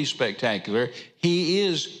want to be spectacular. He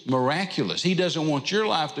is miraculous. He doesn't want your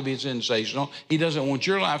life to be sensational. He doesn't want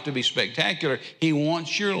your life to be spectacular. He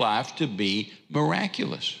wants your life to be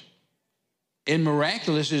miraculous. And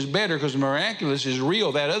miraculous is better because miraculous is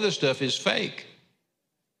real. That other stuff is fake.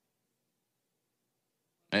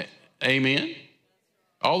 Amen?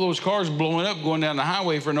 All those cars blowing up, going down the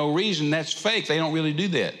highway for no reason, that's fake. They don't really do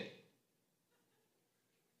that.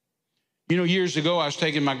 You know, years ago, I was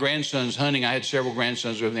taking my grandsons hunting. I had several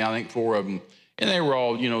grandsons with me, I think 4 of them. And they were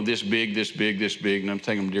all, this big, and I'm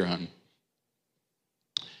taking them deer hunting.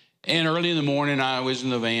 And early in the morning, I was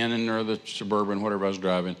in the van or the Suburban, whatever I was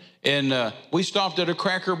driving. And we stopped at a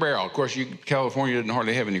Cracker Barrel. Of course, California didn't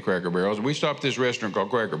hardly have any Cracker Barrels. We stopped at this restaurant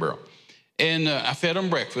called Cracker Barrel. And I fed them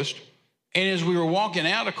breakfast. And as we were walking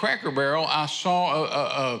out of Cracker Barrel, I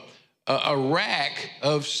saw a rack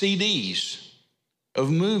of CDs of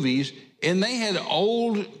movies. And they had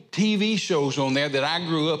old TV shows on there that I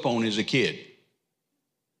grew up on as a kid.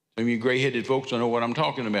 Some of you gray-headed folks don't know what I'm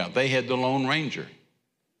talking about. They had The Lone Ranger.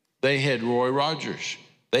 They had Roy Rogers.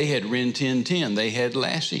 They had Rin Tin Tin. They had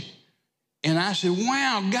Lassie. And I said,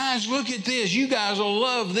 wow, guys, look at this. You guys will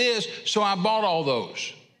love this. So I bought all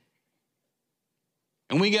those.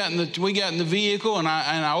 And we got in the vehicle, and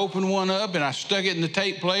I opened one up, and I stuck it in the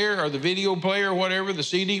tape player or the video player or whatever, the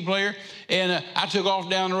CD player, and I took off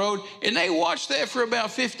down the road. And they watched that for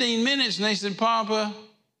about 15 minutes, and they said, Papa,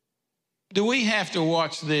 do we have to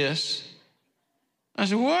watch this? I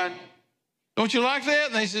said, what? Don't you like that?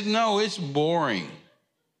 And they said, no, it's boring.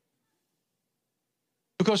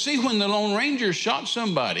 Because, see, when the Lone Ranger shot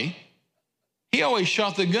somebody, he always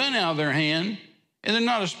shot the gun out of their hand, and there's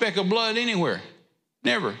not a speck of blood anywhere.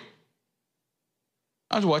 Never.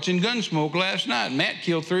 I was watching Gunsmoke last night. Matt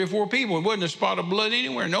killed 3 or 4 people. There wasn't a spot of blood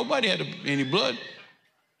anywhere. Nobody had any blood.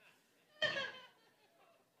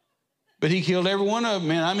 But he killed every one of them,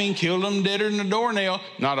 man. I mean, killed them deader than a doornail.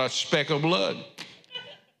 Not a speck of blood.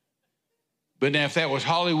 But now if that was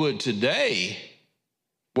Hollywood today,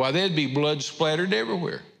 why, there'd be blood splattered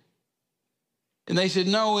everywhere. And they said,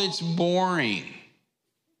 no, it's boring.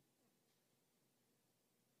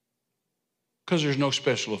 Because there's no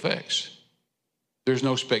special effects. There's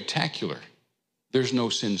no spectacular. There's no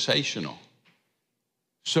sensational.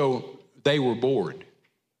 So they were bored.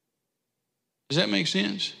 Does that make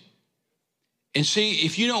sense? And see,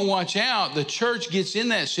 if you don't watch out, the church gets in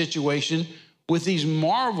that situation with these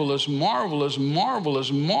marvelous, marvelous, marvelous,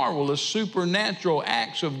 marvelous supernatural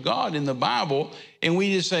acts of God in the Bible, and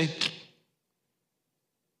we just say,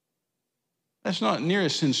 that's not near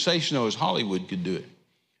as sensational as Hollywood could do it.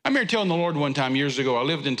 I remember telling the Lord one time years ago, I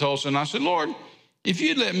lived in Tulsa, and I said, Lord, if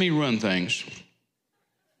you'd let me run things,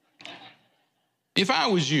 if I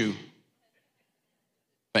was you,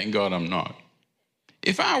 thank God I'm not.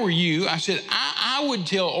 If I were you, I said, I would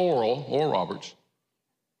tell Oral Roberts,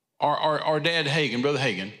 or Dad Hagin, Brother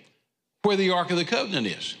Hagin, where the Ark of the Covenant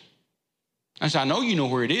is. I said, I know you know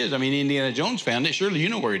where it is. I mean, Indiana Jones found it. Surely you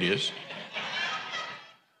know where it is.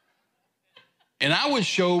 And I would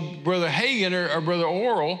show Brother Hagin or Brother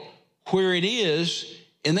Oral where it is,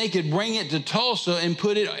 and they could bring it to Tulsa and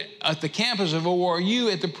put it at the campus of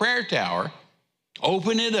ORU at the prayer tower,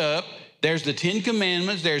 open it up. There's the 10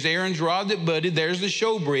 Commandments. There's Aaron's rod that budded. There's the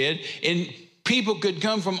showbread. And people could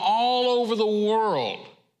come from all over the world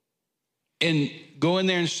and go in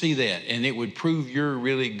there and see that. And it would prove you're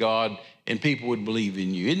really God, and people would believe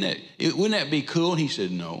in you. Wouldn't that be cool? And he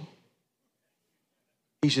said, no.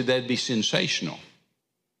 He said, that'd be sensational.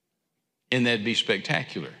 And that'd be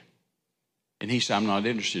spectacular. And he said, I'm not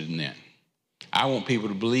interested in that. I want people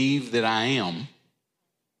to believe that I am,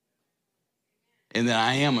 and that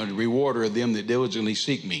I am a rewarder of them that diligently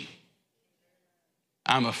seek me.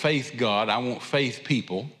 I'm a faith God. I want faith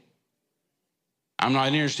people. I'm not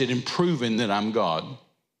interested in proving that I'm God.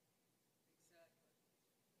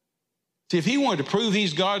 See, if he wanted to prove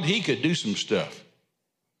he's God, he could do some stuff.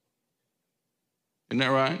 Isn't that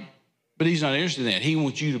right? But he's not interested in that. He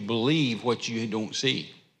wants you to believe what you don't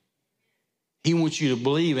see. He wants you to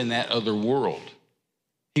believe in that other world.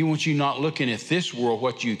 He wants you not looking at this world,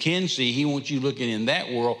 what you can see. He wants you looking in that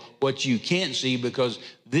world, what you can't see, because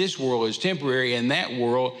this world is temporary and that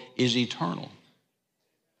world is eternal.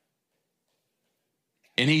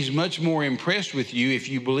 And he's much more impressed with you if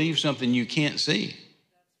you believe something you can't see.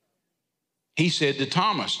 He said to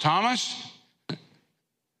Thomas,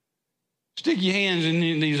 stick your hands in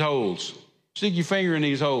these holes. Stick your finger in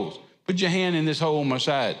these holes. Put your hand in this hole on my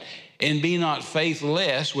side. And be not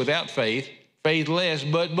faithless, without faith, faithless,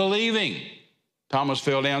 but believing. Thomas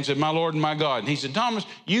fell down and said, my Lord and my God. And he said, Thomas,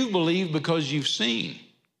 you believe because you've seen.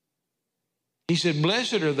 He said,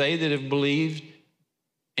 blessed are they that have believed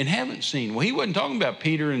and haven't seen. Well, he wasn't talking about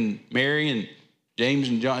Peter and Mary and James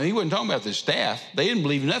and John. He wasn't talking about the staff. They didn't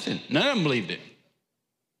believe nothing. None of them believed it.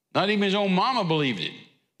 Not even his own mama believed it.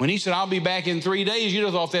 When he said, I'll be back in 3 days, you'd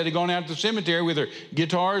have thought they'd have gone out to the cemetery with their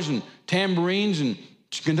guitars and tambourines and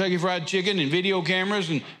Kentucky Fried Chicken and video cameras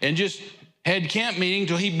and just had camp meeting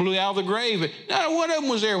till he blew out of the grave. Not one of them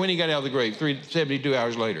was there when he got out of the grave 72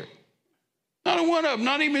 hours later. Not one of them,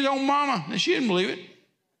 not even his own mama. She didn't believe it.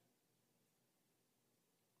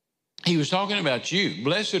 He was talking about you.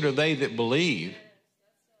 Blessed are they that believe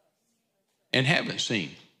and haven't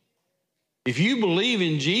seen. If you believe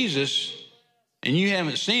in Jesus and you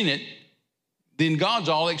haven't seen it, then God's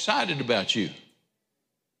all excited about you.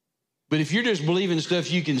 But if you're just believing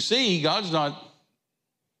stuff you can see, God's not.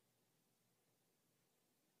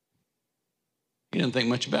 He doesn't think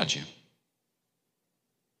much about you.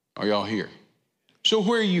 Are y'all here? So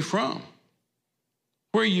where are you from?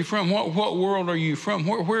 Where are you from? What world are you from?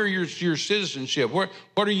 Where is your citizenship? What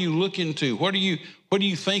are you looking to? What are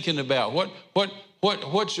you thinking about? What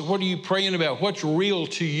are you praying about? What's real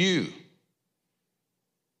to you?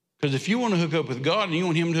 Because if you want to hook up with God and you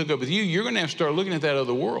want him to hook up with you, you're going to have to start looking at that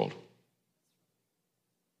other world.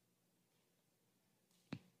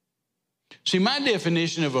 See, my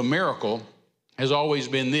definition of a miracle has always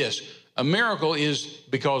been this. A miracle is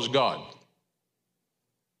because God.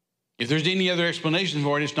 If there's any other explanation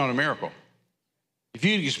for it, it's not a miracle. If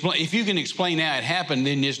you can explain how it happened,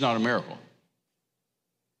 then it's not a miracle.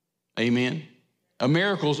 Amen? A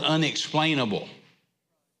miracle is unexplainable.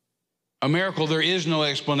 A miracle, there is no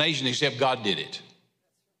explanation except God did it.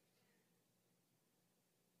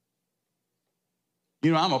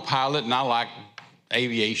 You know, I'm a pilot and I like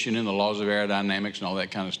aviation and the laws of aerodynamics and all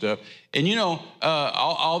that kind of stuff. And you know,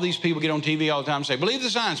 all these people get on TV all the time and say, believe the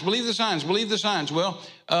science, believe the science, believe the science. Well,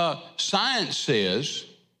 science says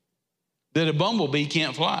that a bumblebee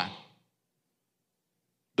can't fly.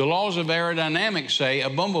 The laws of aerodynamics say a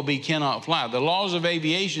bumblebee cannot fly. The laws of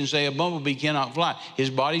aviation say a bumblebee cannot fly. His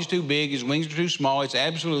body's too big, his wings are too small. It's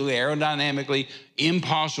absolutely aerodynamically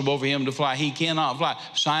impossible for him to fly. He cannot fly.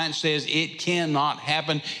 Science says it cannot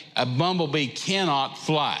happen. A bumblebee cannot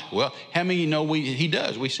fly. Well, how many of you know he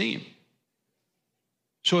does? We see him.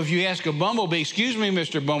 So if you ask a bumblebee, excuse me,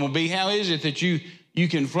 Mr. Bumblebee, how is it that you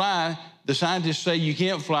can fly? The scientists say you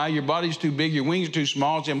can't fly, your body's too big, your wings are too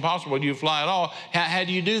small, it's impossible for you to fly at all. How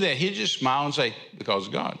do you do that? He'll just smile and say, because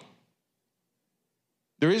of God.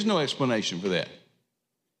 There is no explanation for that.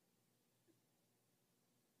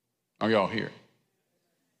 Are y'all here?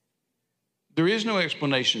 There is no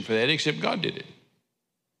explanation for that except God did it.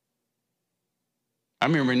 I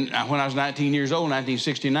remember when I was 19 years old,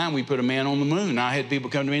 1969, we put a man on the moon. I had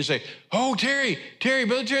people come to me and say, oh, Terry,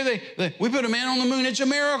 Brother Terry, we put a man on the moon. It's a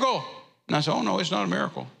miracle. And I said, oh, no, it's not a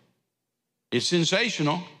miracle. It's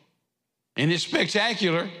sensational, and it's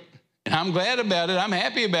spectacular, and I'm glad about it. I'm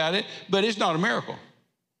happy about it, but it's not a miracle.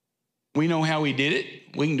 We know how he did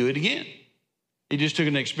it. We can do it again. It just took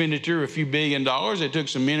an expenditure of a few $1 billion. It took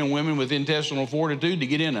some men and women with intestinal fortitude to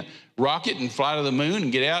get in a rocket and fly to the moon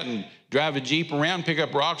and get out and drive a Jeep around, pick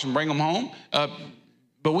up rocks and bring them home.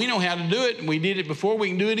 But we know how to do it, and we did it before. We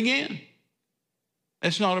can do it again.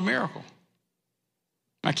 That's not a miracle.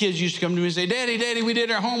 My kids used to come to me and say, Daddy, we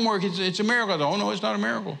did our homework. It's a miracle. I thought, oh, no, it's not a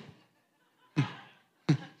miracle.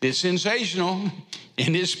 It's sensational,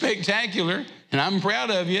 and it's spectacular, and I'm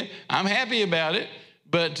proud of you. I'm happy about it,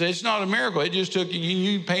 but it's not a miracle. It just took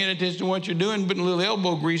you paying attention to what you're doing, putting a little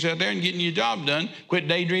elbow grease out there and getting your job done. Quit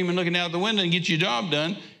daydreaming, looking out the window and get your job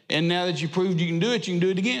done. And now that you proved you can do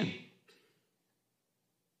it again.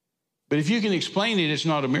 But if you can explain it, it's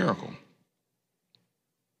not a miracle.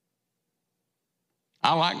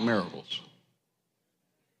 I like miracles.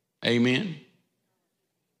 Amen.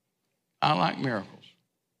 I like miracles.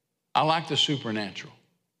 I like the supernatural.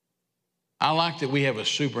 I like that we have a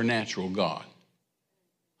supernatural God.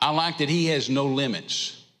 I like that he has no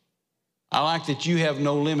limits. I like that you have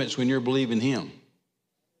no limits when you're believing him.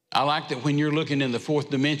 I like that when you're looking in the fourth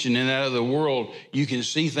dimension and out of the world, you can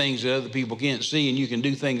see things that other people can't see, and you can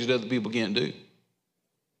do things that other people can't do.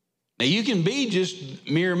 Now, you can be just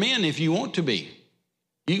mere men if you want to be.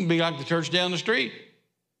 You can be like the church down the street.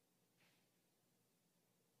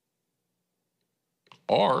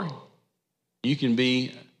 Or you can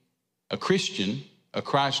be a Christian, a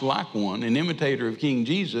Christ-like one, an imitator of King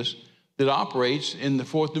Jesus that operates in the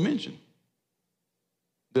fourth dimension,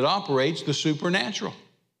 that operates the supernatural,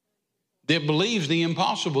 that believes the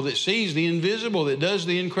impossible, that sees the invisible, that does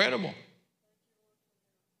the incredible.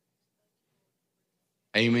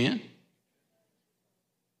 Amen.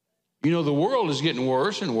 You know, the world is getting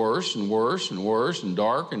worse and worse and worse and worse and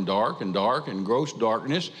dark and dark and dark and gross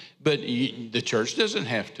darkness, but the church doesn't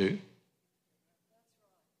have to.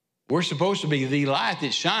 We're supposed to be the light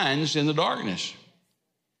that shines in the darkness.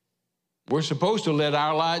 We're supposed to let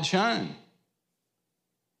our light shine.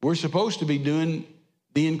 We're supposed to be doing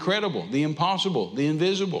the incredible, the impossible, the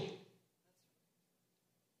invisible.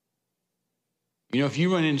 You know, if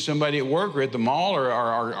you run into somebody at work or at the mall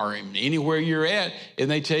or anywhere you're at,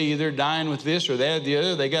 and they tell you they're dying with this or that or the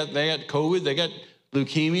other, they got COVID, they got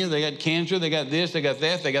leukemia, they got cancer, they got this, they got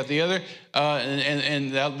that, they got the other,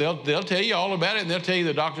 and they'll tell you all about it, and they'll tell you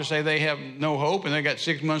the doctors say they have no hope and they got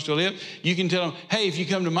 6 months to live. You can tell them, hey, if you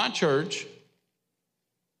come to my church,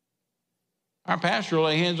 our pastor will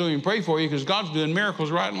lay hands on you and pray for you because God's doing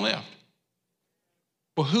miracles right and left.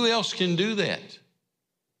 Well, who else can do that?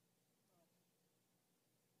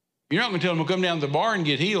 You're not going to tell them to come down to the bar and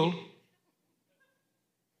get healed.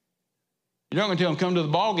 You're not going to tell them to come to the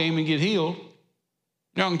ball game and get healed.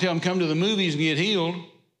 You're not going to tell them to come to the movies and get healed.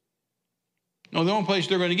 No, the only place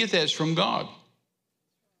they're going to get that is from God.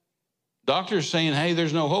 Doctors saying, hey,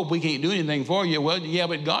 there's no hope. We can't do anything for you. Well, yeah,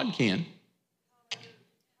 but God can.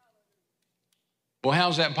 Well,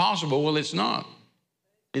 how's that possible? Well, it's not.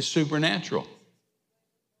 It's supernatural.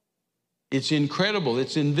 It's incredible.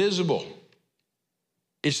 It's invisible.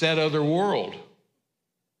 It's that other world.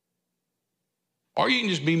 Or you can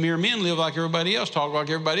just be mere men, live like everybody else, talk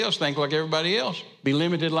like everybody else, think like everybody else, be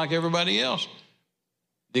limited like everybody else.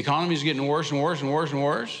 The economy is getting worse and worse and worse and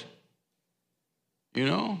worse. You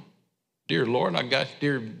know, dear Lord, I got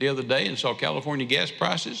here the other day and saw California gas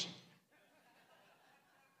prices.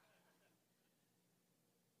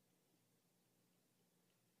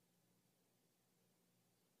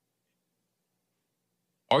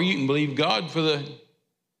 or you can believe God for the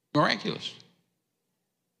miraculous.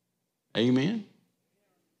 Amen.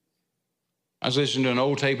 I was listening to an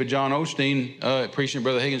old tape of John Osteen preaching at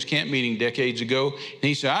Brother Hagin's camp meeting decades ago. And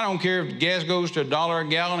he said, I don't care if gas goes to $1 a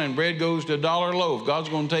gallon and bread goes to $1 a loaf. God's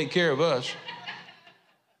going to take care of us.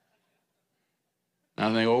 And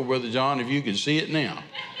I think, oh, Brother John, if you could see it now.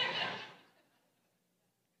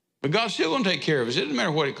 But God's still going to take care of us. It doesn't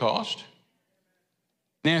matter what it costs.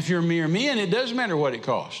 Now, if you're mere men, it does matter what it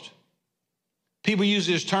costs. People use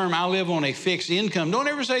this term, I live on a fixed income. Don't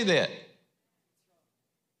ever say that.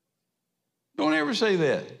 Don't ever say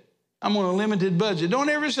that. I'm on a limited budget. Don't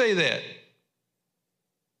ever say that.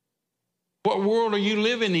 What world are you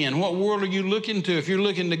living in? What world are you looking to? If you're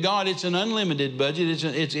looking to God, it's an unlimited budget.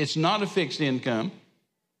 It's not a fixed income.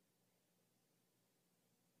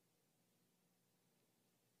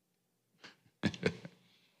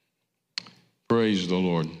 Praise the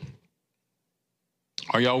Lord.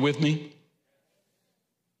 Are y'all with me?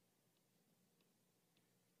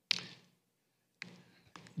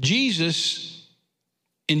 Jesus,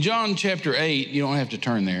 in John chapter 8, you don't have to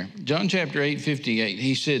turn there. John chapter 8, 58,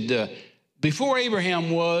 he said, before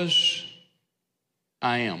Abraham was,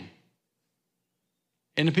 I am.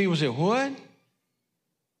 And the people said, what?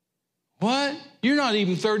 What? You're not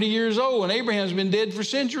even 30 years old, and Abraham's been dead for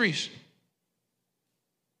centuries.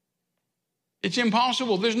 It's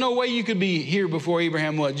impossible. There's no way you could be here before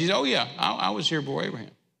Abraham was. Jesus, oh, yeah, I was here before Abraham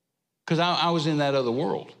because I was in that other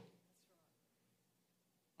world.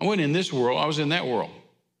 I wasn't in this world. I was in that world.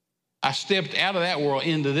 I stepped out of that world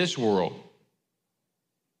into this world.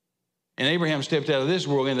 And Abraham stepped out of this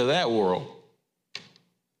world into that world.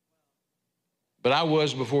 But I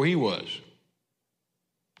was before he was.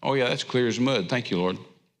 Oh, yeah, that's clear as mud. Thank you, Lord.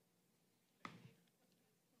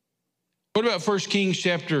 What about 1 Kings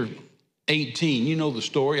chapter 18? You know the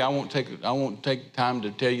story. I won't take time to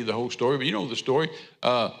tell you the whole story, but you know the story.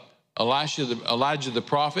 Elijah the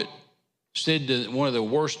prophet said to one of the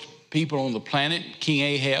worst people on the planet, King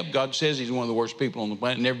Ahab. God says he's one of the worst people on the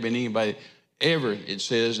planet. Never been anybody ever, it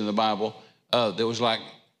says in the Bible, that was like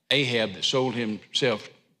Ahab that sold himself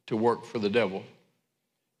to work for the devil.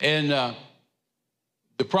 And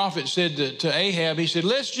the prophet said to Ahab, he said,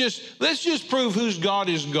 let's just prove whose God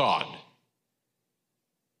is God.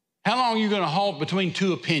 How long are you going to halt between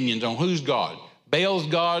two opinions on who's God? Baal's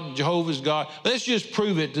God, Jehovah's God. Let's just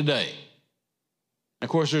prove it today. Of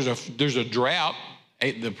course, there's a drought.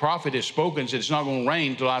 The prophet has spoken, said it's not going to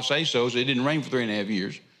rain until I say so. So it didn't rain for 3.5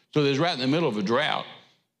 years. So there's right in the middle of a drought.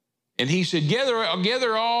 And he said,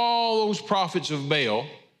 gather all those prophets of Baal.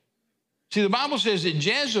 See, the Bible says that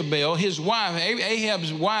Jezebel, his wife,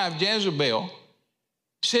 Ahab's wife, Jezebel,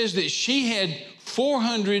 says that she had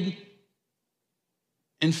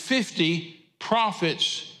 450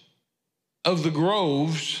 prophets of the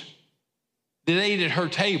groves that ate at her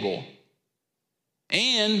table,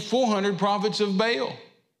 and 400 prophets of Baal.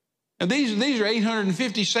 Now, these are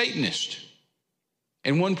 850 Satanists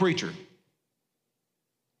and one preacher.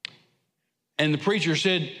 And the preacher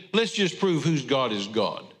said, let's just prove whose God is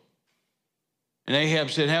God. And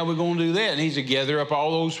Ahab said, how are we going to do that? And he said, gather up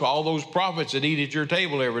all those prophets that eat at your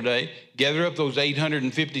table every day. Gather up those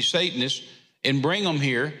 850 Satanists and bring them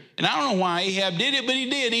here. And I don't know why Ahab did it, but he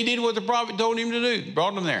did. He did what the prophet told him to do.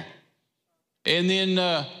 Brought them there. And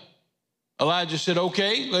then Elijah said,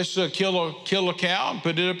 okay, let's kill a cow and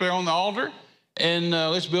put it up there on the altar. And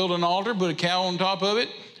let's build an altar, put a cow on top of it.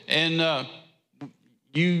 And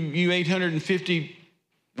you 850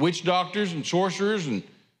 witch doctors and sorcerers and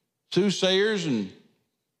soothsayers and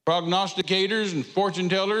prognosticators and fortune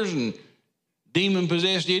tellers and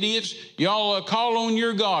demon-possessed idiots, y'all call on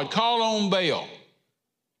your God, call on Baal.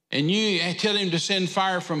 And you tell him to send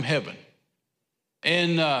fire from heaven.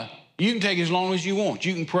 And you can take as long as you want.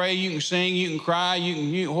 You can pray, you can sing, you can cry,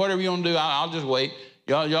 you whatever you want to do. I'll just wait.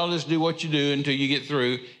 Y'all just do what you do until you get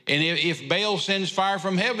through. And if Baal sends fire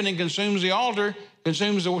from heaven and consumes the altar,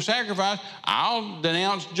 consumes the sacrifice, I'll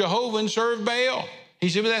denounce Jehovah and serve Baal. He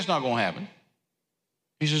said, but that's not going to happen.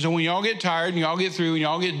 He said, so when y'all get tired and y'all get through and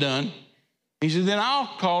y'all get done, he said, then I'll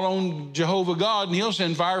call on Jehovah God and he'll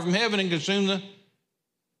send fire from heaven and consume the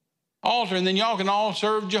altar, and then y'all can all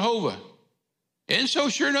serve Jehovah. And so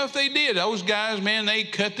sure enough, they did. Those guys, man, they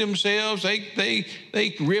cut themselves.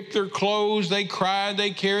 They ripped their clothes. They cried. They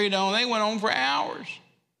carried on. They went on for hours.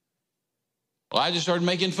 Well, I just started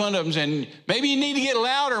making fun of them, saying, maybe you need to get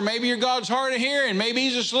louder. Maybe your God's hard of hearing. Maybe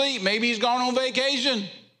he's asleep. Maybe he's gone on vacation.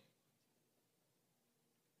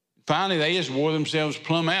 Finally, they just wore themselves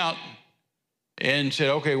plumb out and said,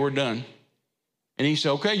 okay, we're done. And he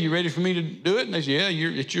said, okay, you ready for me to do it? And they said, yeah,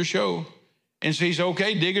 it's your show. And so he said,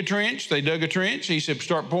 okay, dig a trench. They dug a trench. He said,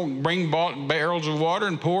 bring barrels of water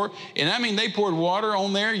and pour. And I mean, they poured water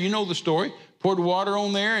on there. You know the story. Poured water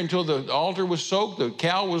on there until the altar was soaked, the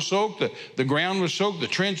cow was soaked, the ground was soaked, the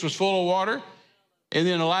trench was full of water. And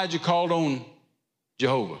then Elijah called on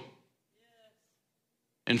Jehovah.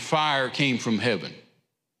 And fire came from heaven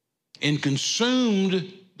and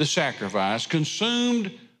consumed the sacrifice,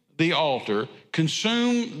 consumed the altar,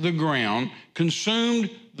 consumed the ground,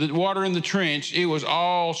 consumed the water in the trench. It was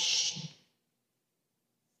all.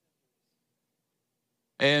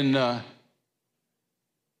 And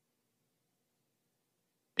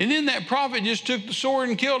then that prophet just took the sword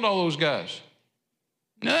and killed all those guys.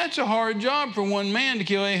 Now, that's a hard job for one man to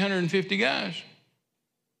kill 850 guys.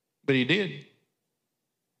 But he did.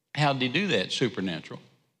 How did he do that? Supernatural.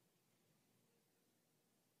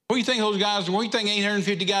 What do you think those guys, what do you think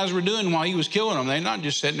 850 guys were doing while he was killing them? They're not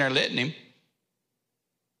just sitting there letting him.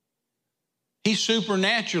 He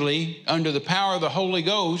supernaturally, under the power of the Holy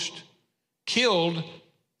Ghost, killed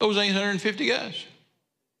those 850 guys.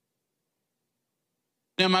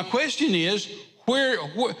 Now, my question is,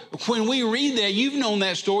 when we read that, you've known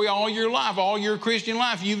that story all your life, all your Christian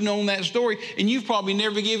life. You've known that story, and you've probably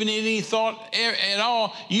never given it any thought at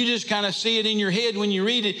all. You just kind of see it in your head when you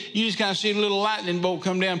read it. You just kind of see a little lightning bolt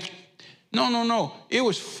come down. No. It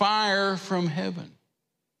was fire from heaven.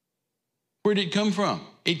 Where did it come from?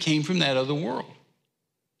 It came from that other world.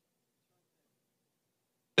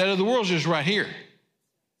 That other world's just right here.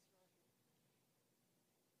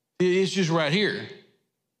 It's just right here.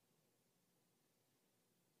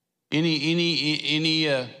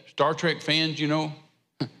 Any Star Trek fans, you know?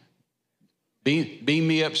 Beam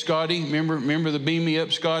me up, Scotty. Remember the beam me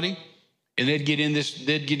up, Scotty? And they'd get in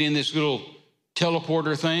this little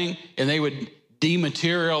teleporter thing, and they would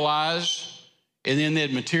dematerialize, and then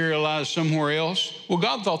they'd materialize somewhere else. Well,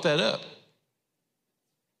 God thought that up.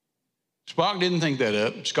 Spock didn't think that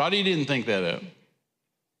up. Scotty didn't think that up.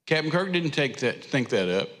 Captain Kirk didn't think that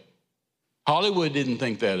up. Hollywood didn't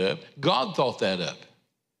think that up. God thought that up.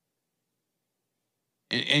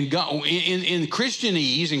 And God, in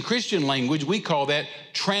Christianese, in Christian language, we call that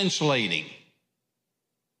translating.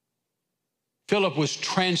 Philip was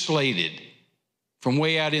translated from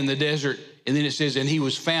way out in the desert, and then it says, and he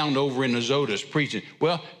was found over in Azotus preaching.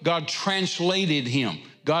 Well, God translated him.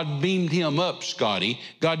 God beamed him up, Scotty.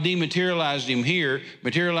 God dematerialized him here,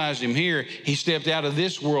 materialized him here. He stepped out of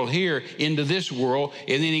this world here into this world,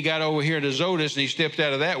 and then he got over here to Azotus, and he stepped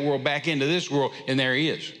out of that world back into this world, and there he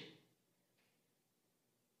is.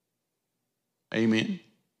 Amen.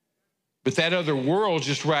 But that other world's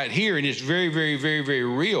just right here, and it's very, very, very, very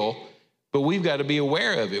real. But we've got to be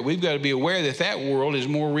aware of it. We've got to be aware that that world is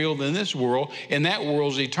more real than this world, and that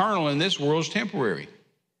world's eternal, and this world's temporary.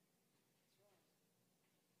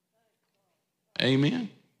 Amen.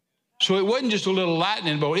 So it wasn't just a little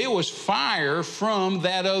lightning bolt. It was fire from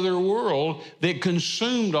that other world that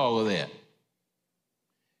consumed all of that.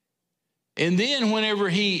 And then whenever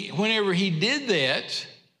he did that,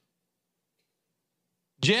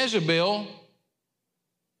 Jezebel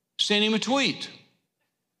sent him a tweet.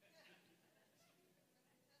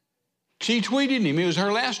 She tweeted him. It was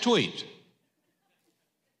her last tweet.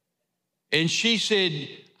 And she said,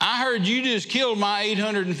 I heard you just killed my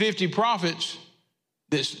 850 prophets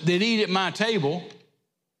that eat at my table.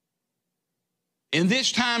 And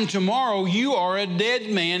this time tomorrow, you are a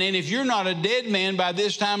dead man. And if you're not a dead man by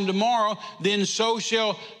this time tomorrow, then so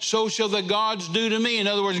shall the gods do to me. In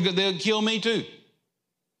other words, they'll kill me too.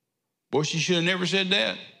 Boy, she should have never said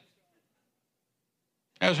that.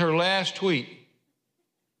 That was her last tweet.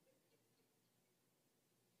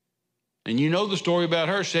 And you know the story about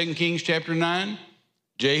her, 2 Kings chapter 9.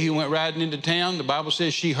 Jehu went riding into town. The Bible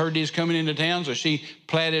says she heard this coming into town, so she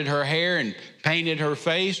plaited her hair and painted her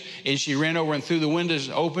face, and she ran over and threw the windows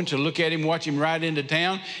open to look at him, watch him ride into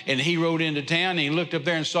town. And he rode into town, and he looked up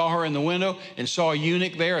there and saw her in the window and saw a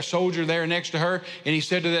eunuch there, a soldier there next to her. And he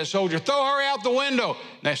said to that soldier, throw her out the window.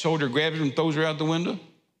 And that soldier grabs her and throws her out the window.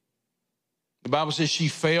 The Bible says she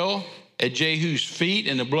fell at Jehu's feet,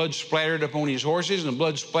 and the blood splattered up on his horses, and the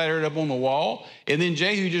blood splattered up on the wall. And then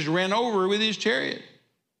Jehu just ran over her with his chariot.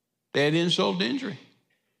 Add insult to injury.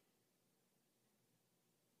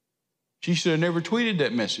 She should have never tweeted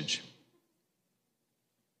that message.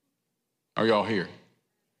 Are y'all here?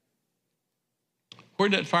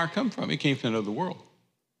 Where'd that fire come from? It came from another world.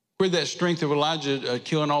 Where'd that strength of Elijah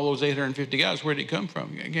killing all those 850 guys, where'd it come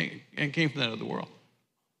from? It came from that other world.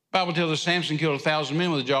 The Bible tells us Samson killed 1,000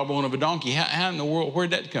 men with the jawbone of a donkey. How in the world,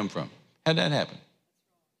 where'd that come from? How'd that happen?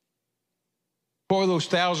 What were those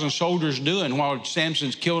 1,000 soldiers doing while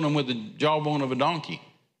Samson's killing them with the jawbone of a donkey?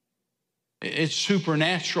 It's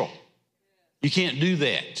supernatural. You can't do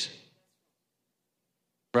that.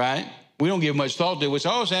 Right? We don't give much thought to it. We say,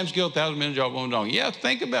 oh, Samson killed 1,000 men, job on a donkey. Yeah,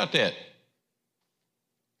 think about that.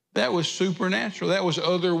 That was supernatural. That was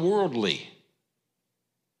otherworldly.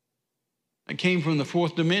 It came from the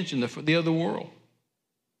fourth dimension, the other world.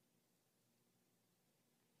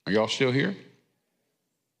 Are y'all still here?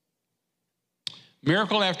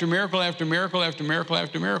 Miracle after miracle after miracle after miracle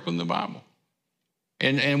after miracle in the Bible.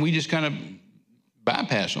 And we just kind of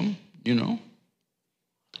bypass them, you know.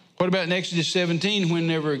 What about in Exodus 17,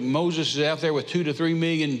 whenever Moses is out there with 2 to 3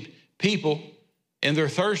 million people and they're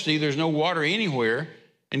thirsty, there's no water anywhere,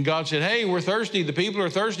 and God said, hey, we're thirsty, the people are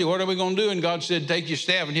thirsty, what are we going to do? And God said, take your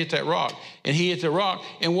staff and hit that rock. And he hit the rock,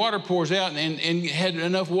 and water pours out and had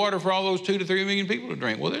enough water for all those 2 to 3 million people to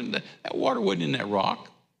drink. Well, that water wasn't in that rock.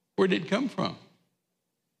 Where did it come from?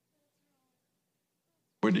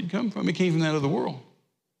 Where did it come from? It came from that other world.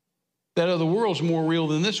 That other world's more real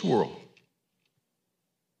than this world.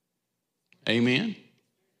 Amen?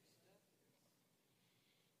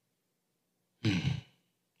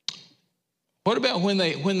 What about when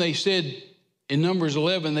they said in Numbers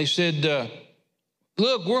 11, they said,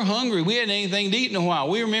 look, we're hungry. We hadn't anything to eat in a while.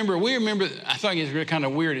 We remember, I thought it's really kind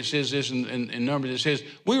of weird. It says this in Numbers. It says,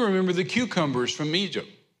 we remember the cucumbers from Egypt.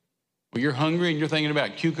 Well, you're hungry and you're thinking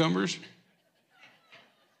about cucumbers?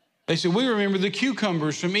 They said, we remember the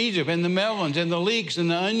cucumbers from Egypt and the melons and the leeks and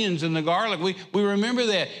the onions and the garlic. We remember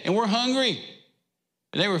that, and we're hungry.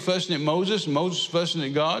 And they were fussing at Moses, and Moses fussing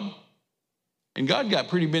at God. And God got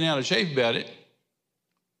pretty bent out of shape about it.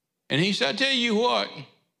 And he said, I tell you what,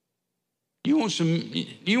 you want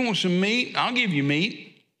some meat? I'll give you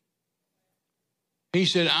meat. He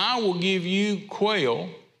said, I will give you quail,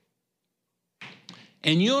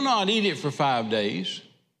 and you'll not eat it for 5 days,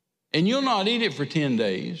 and you'll not eat it for 10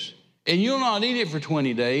 days, and you'll not eat it for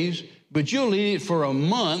 20 days, but you'll eat it for a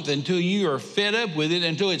month until you are fed up with it,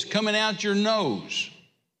 until it's coming out your nose.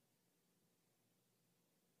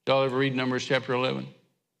 Y'all ever read Numbers chapter 11?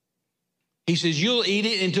 He says, you'll eat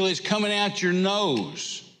it until it's coming out your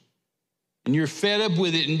nose, and you're fed up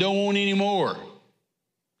with it and don't want any more,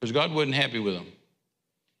 because God wasn't happy with them.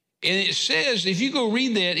 And it says, if you go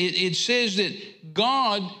read that, it says that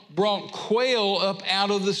God brought quail up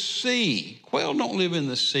out of the sea. Quail don't live in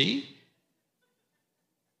the sea.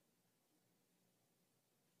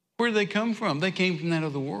 Where did they come from? They came from that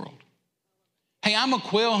other world. Hey, I'm a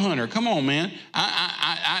quail hunter. Come on, man.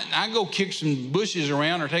 I go kick some bushes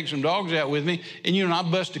around or take some dogs out with me, and, you know, I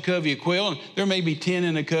bust a covey of quail, and there may be 10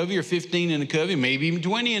 in a covey or 15 in a covey, maybe even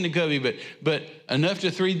 20 in a covey, but enough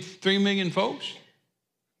to 3 million folks.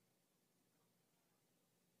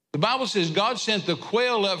 The Bible says God sent the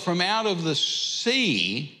quail up from out of the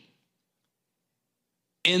sea,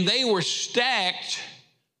 and they were stacked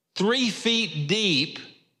 3 feet deep,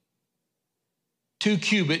 2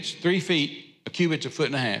 cubits, 3 feet. A cubit's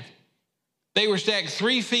 1.5 feet. They were stacked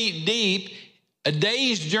 3 feet deep, a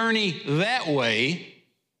day's journey that way,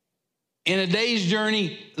 and a day's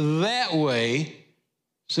journey that way.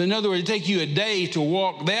 So in other words, it takes you a day to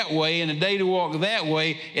walk that way and a day to walk that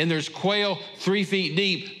way, and there's quail 3 feet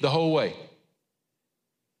deep the whole way.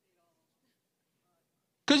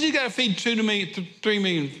 Because you got to feed 2 to 3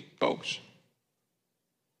 million folks.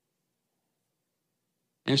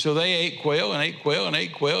 And so they ate quail and ate quail and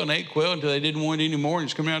ate quail and ate quail until they didn't want it anymore, and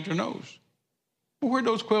it's coming out their nose. Well, where'd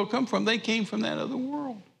those quail come from? They came from that other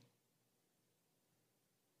world.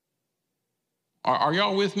 Are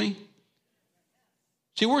y'all with me?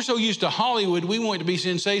 See, we're so used to Hollywood, we want it to be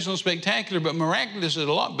sensational, spectacular, but miraculous is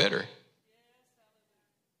a lot better.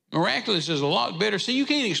 Miraculous is a lot better. See, you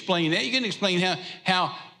can't explain that. You can't explain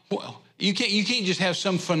how you can't just have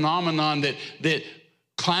some phenomenon that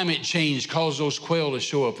climate change caused those quail to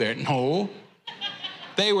show up there. No.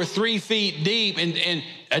 They were 3 feet deep and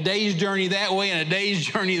a day's journey that way and a day's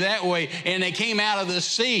journey that way, and they came out of the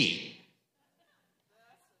sea.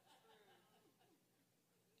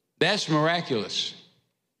 That's miraculous.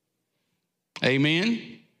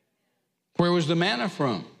 Amen? Where was the manna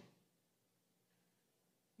from?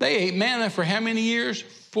 They ate manna for how many years?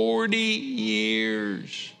 40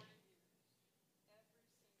 years.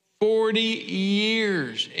 40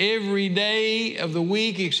 years. Every day of the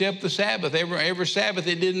week except the Sabbath. Every Sabbath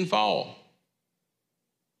it didn't fall.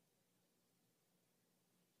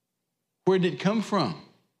 Where did it come from?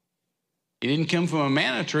 It didn't come from a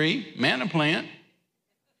manna tree, manna plant.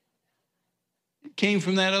 It came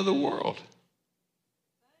from that other world.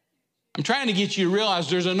 I'm trying to get you to realize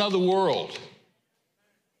there's another world.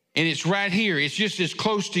 And it's right here. It's just as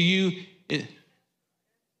close to you.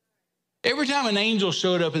 Every time an angel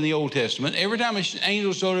showed up in the Old Testament, every time an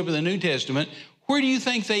angel showed up in the New Testament, where do you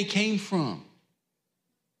think they came from?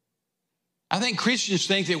 I think Christians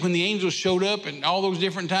think that when the angels showed up and all those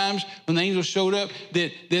different times when the angels showed up,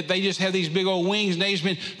 that they just have these big old wings and they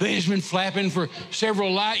just been flapping for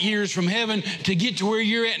several light years from heaven to get to where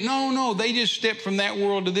you're at. No, they just stepped from that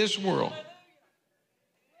world to this world.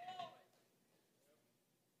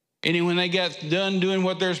 And then when they got done doing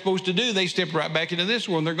what they're supposed to do, they stepped right back into this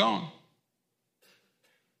world and they're gone.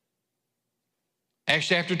 Acts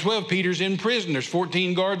chapter 12, Peter's in prison. There's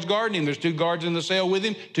 14 guards guarding him. There's 2 guards in the cell with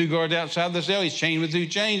him, 2 guards outside the cell. He's chained with 2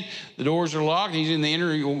 chains. The doors are locked. He's in the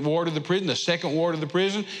inner ward of the prison, the second ward of the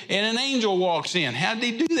prison, and an angel walks in. How did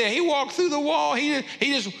he do that? He walked through the wall. He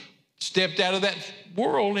just stepped out of that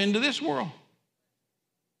world into this world.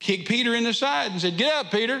 Kicked Peter in the side and said, "Get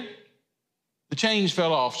up, Peter." The chains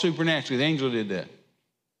fell off supernaturally. The angel did that.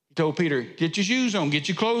 He told Peter, "Get your shoes on, get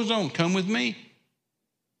your clothes on, come with me."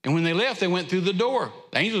 And when they left, they went through the door.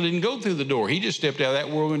 The angel didn't go through the door. He just stepped out of that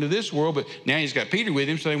world into this world, but now he's got Peter with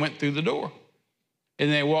him, so they went through the door.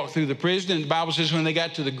 And they walked through the prison, and the Bible says when they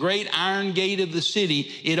got to the great iron gate of the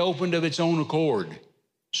city, it opened of its own accord,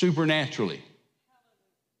 supernaturally.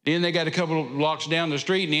 Then they got a couple of blocks down the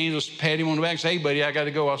street, and the angels pat him on the back and say, "Hey, buddy, I got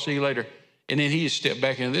to go. I'll see you later." And then he just stepped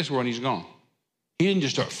back into this world, and he's gone. He didn't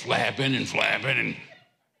just start flapping and fly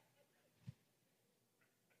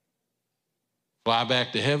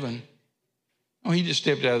back to heaven. Oh, he just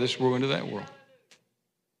stepped out of this world into that world.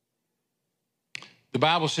 The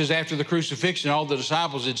Bible says after the crucifixion, all the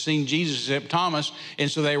disciples had seen Jesus except Thomas,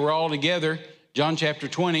 and so they were all together, John chapter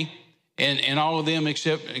 20, and all of them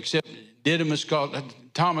except Didymus,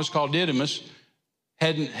 Thomas called Didymus,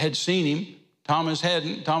 had seen him. Thomas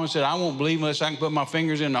hadn't. Thomas said, "I won't believe unless I can put my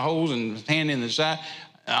fingers in the holes and hand in the side."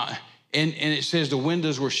 And it says the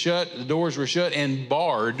windows were shut, the doors were shut and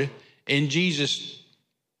barred, and Jesus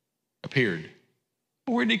appeared.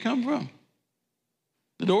 Where did he come from?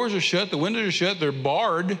 The doors are shut, the windows are shut, they're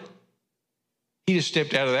barred. He just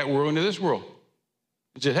stepped out of that world into this world.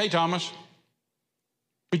 He said, "Hey, Thomas,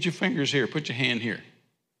 put your fingers here, put your hand here."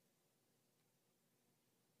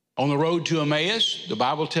 On the road to Emmaus, the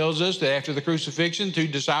Bible tells us that after the crucifixion, 2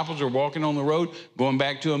 disciples are walking on the road, going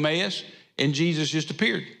back to Emmaus, and Jesus just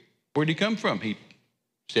appeared. Where did he come from? He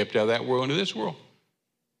stepped out of that world into this world.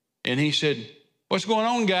 And he said, "What's going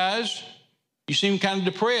on, guys? You seem kind of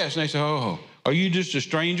depressed." And they said, "Oh, are you just a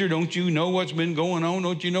stranger? Don't you know what's been going on?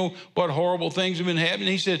 Don't you know what horrible things have been happening?"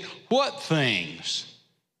 He said, "What things?"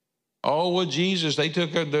 "Oh, well, Jesus, they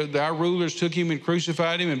took our rulers took him and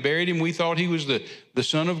crucified him and buried him. We thought he was the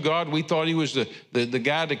Son of God. We thought he was the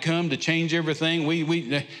guy to come to change everything.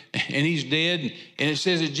 And he's dead." And it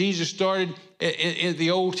says that Jesus started in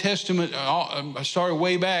the Old Testament, started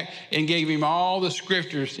way back and gave him all the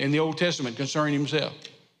scriptures in the Old Testament concerning himself.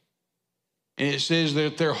 And it says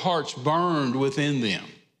that their hearts burned within them.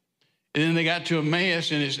 And then they got to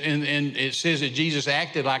Emmaus, and it says that Jesus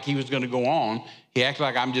acted like he was going to go on. He acted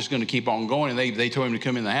like, "I'm just going to keep on going." And they told him to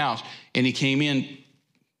come in the house. And he came in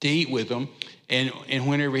to eat with them. And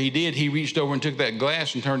whenever he did, he reached over and took that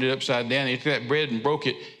glass and turned it upside down. He took that bread and broke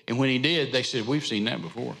it. And when he did, they said, "We've seen that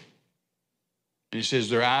before." And it says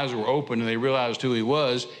their eyes were open and they realized who he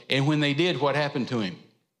was. And when they did, what happened to him?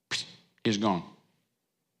 He's gone.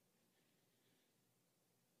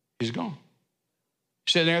 He's gone.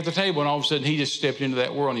 He sat there at the table, and all of a sudden he just stepped into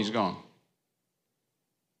that world and he's gone.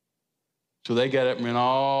 So they got up and ran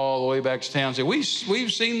all the way back to town and said,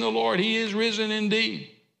 we've seen the Lord. He is risen indeed.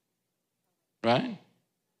 Right?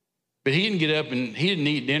 But he didn't get up and he didn't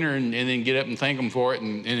eat dinner and then get up and thank him for it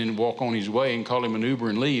and then walk on his way and call him an Uber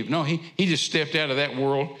and leave. No, he just stepped out of that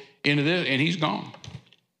world into this, and he's gone.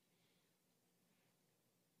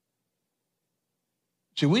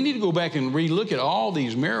 See, we need to go back and relook at all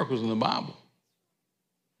these miracles in the Bible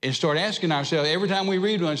and start asking ourselves, every time we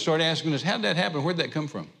read one, start asking us, how did that happen? Where did that come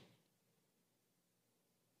from?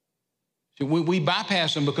 See, we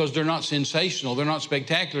bypass them because they're not sensational, they're not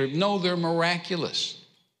spectacular. No, they're miraculous.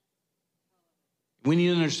 We need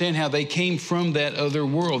to understand how they came from that other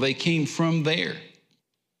world. They came from there.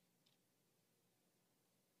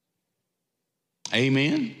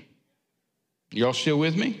 Amen? Y'all still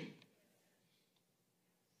with me?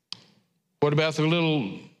 What about the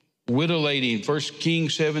little widow lady in 1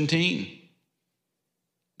 Kings 17?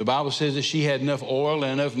 The Bible says that she had enough oil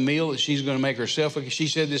and enough meal that she's going to make herself. She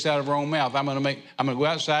said this out of her own mouth. I'm going to go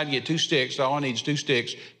outside and get 2 sticks. All I need is 2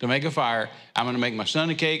 sticks to make a fire. I'm going to make my son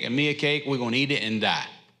a cake and me a cake. We're going to eat it and die.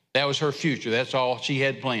 That was her future. That's all she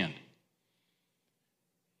had planned.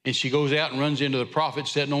 And she goes out and runs into the prophet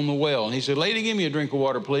sitting on the well. And he said, lady, give me a drink of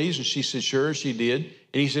water, please. And she said, sure, she did.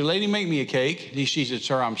 And he said, lady, make me a cake. And she said,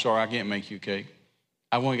 sir, I'm sorry, I can't make you a cake.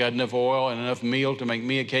 I've only got enough oil and enough meal to make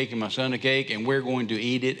me a cake and my son a cake, and we're going to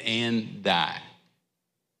eat it and die.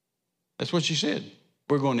 That's what she said.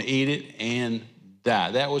 We're going to eat it and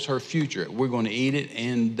die. That was her future. We're going to eat it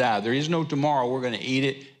and die. There is no tomorrow. We're going to eat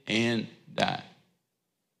it and die.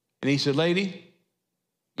 And he said, lady,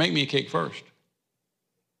 make me a cake first.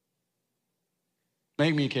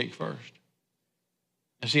 Make me a cake first.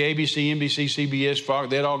 I see ABC, NBC, CBS, Fox,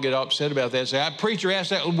 they'd all get upset about that. Say, a preacher asked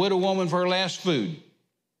that widow woman for her last food.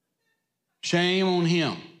 Shame on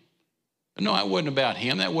him. But no, that wasn't about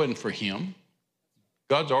him. That wasn't for him.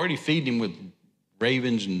 God's already feeding him with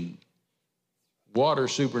ravens and water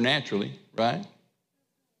supernaturally, right?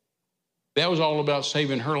 That was all about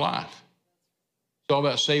saving her life. It's all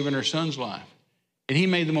about saving her son's life. And he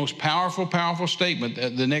made the most powerful, powerful statement.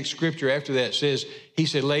 The next scripture after that says, he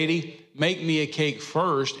said, lady, make me a cake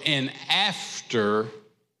first, and after.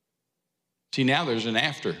 See, now there's an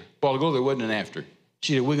after. A while ago, there wasn't an after.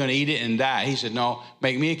 She said, we're going to eat it and die. He said, no,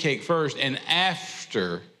 make me a cake first, and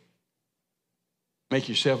after, make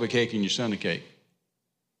yourself a cake and your son a cake.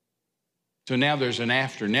 So now there's an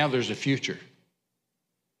after. Now there's a future.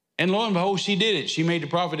 And lo and behold, she did it. She made the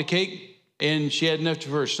prophet a cake, and she had enough for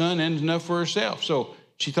her son and enough for herself. So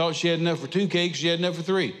she thought she had enough for 2 cakes. She had enough for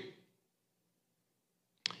 3.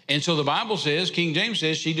 And so the Bible says, King James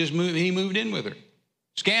says, he moved in with her.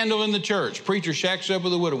 Scandal in the church. Preacher shacks up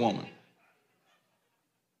with a widow woman.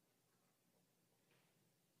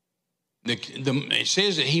 It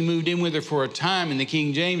says that he moved in with her for a time. In the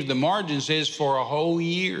King James, the margin says for a whole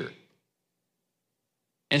year.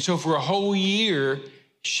 And so for a whole year,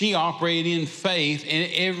 she operated in faith,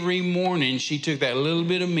 and every morning she took that little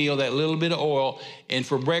bit of meal, that little bit of oil, and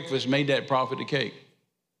for breakfast made that prophet a cake.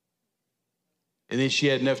 And then she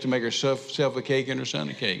had enough to make herself a cake and her son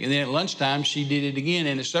a cake. And then at lunchtime, she did it again,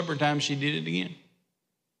 and at supper time, she did it again.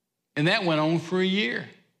 And that went on for a year.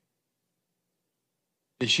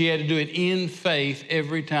 And she had to do it in faith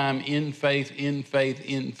every time, in faith, in faith,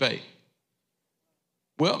 in faith.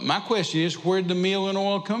 Well, my question is, where did the meal and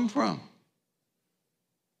oil come from?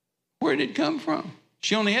 Where did it come from?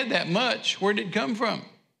 She only had that much. Where did it come from? It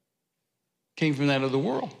came from that other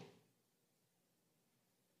world.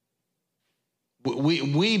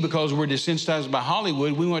 We, because we're desensitized by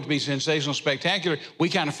Hollywood, we want it to be sensational, spectacular. We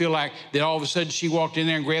kind of feel like that all of a sudden she walked in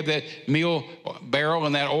there and grabbed that meal barrel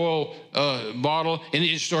and that oil bottle, and it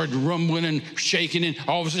just started rumbling and shaking, and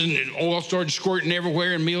all of a sudden oil started squirting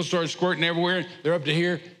everywhere and meal started squirting everywhere. They're up to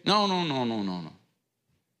here. No.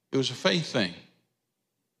 It was a faith thing.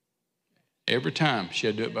 Every time she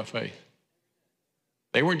had to do it by faith.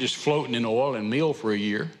 They weren't just floating in oil and meal for a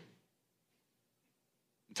year.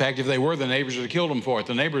 In fact, if they were, the neighbors would have killed them for it.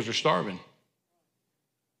 The neighbors are starving.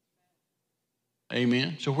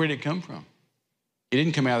 Amen. So where did it come from? It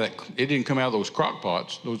didn't come out of those crock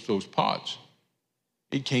pots, those pots.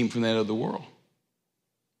 It came from that other world.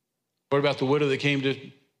 What about the widow that came to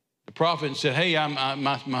the prophet and said, hey,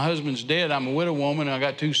 my husband's dead. I'm a widow woman, and I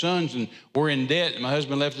got 2 sons, and we're in debt. And my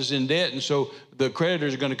husband left us in debt, and so the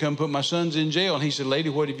creditors are going to come put my sons in jail. And he said, lady,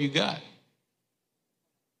 what have you got?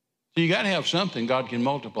 So you got to have something God can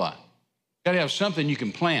multiply. You got to have something you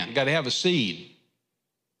can plant. You got to have a seed.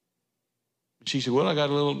 She said, well, I got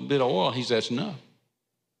a little bit of oil. He said, that's enough.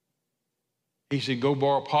 He said, go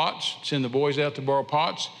borrow pots. Send the boys out to borrow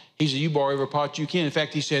pots. He said, you borrow every pot you can. In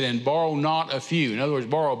fact, he said, and borrow not a few. In other words,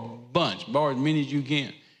 borrow a bunch. Borrow as many as you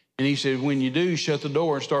can. And he said, when you do, shut the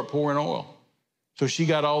door and start pouring oil. So she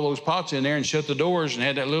got all those pots in there and shut the doors and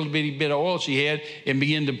had that little bitty bit of oil she had and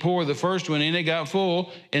began to pour the first one in. It got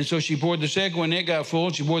full. And so she poured the second one, it got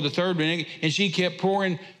full. She poured the third one in, and she kept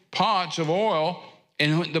pouring pots of oil.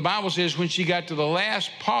 And the Bible says when she got to the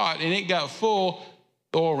last pot and it got full,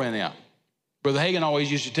 the oil ran out. Brother Hagin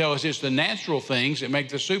always used to tell us it's the natural things that make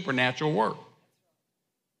the supernatural work.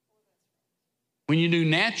 When you do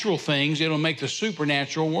natural things, it'll make the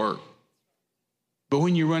supernatural work. But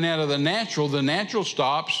when you run out of the natural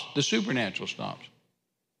stops, the supernatural stops.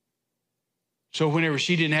 So whenever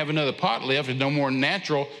she didn't have another pot left and no more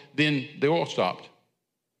natural, then the oil stopped.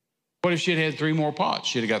 What if she had 3 more pots?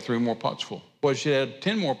 She'd have got 3 more pots full. What if she had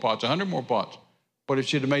 10 more pots, 100 more pots? What if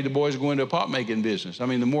she'd have made the boys go into a pot making business? I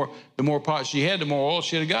mean, the more pots she had, the more oil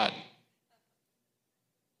she'd have got.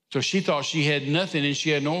 So she thought she had nothing and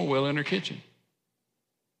she had an oil well in her kitchen.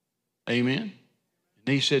 Amen.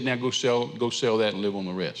 And he said, now go sell that and live on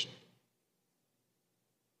the rest.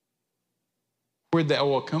 Where'd that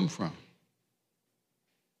oil come from?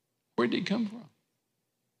 Where'd it come from?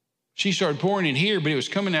 She started pouring in here, but it was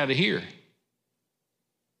coming out of here.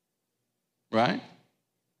 Right?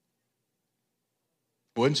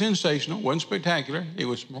 It wasn't sensational, wasn't spectacular. It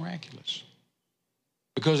was miraculous.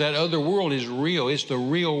 Because that other world is real. It's the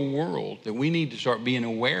real world that we need to start being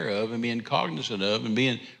aware of and being cognizant of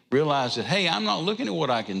and realize that, hey, I'm not looking at what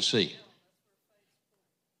I can see.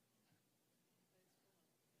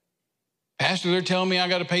 Pastor, they're telling me I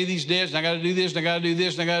got to pay these debts and I got to do this and I got to do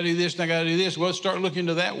this and I got to do this and I got to do this. Well, let's start looking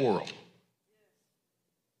to that world.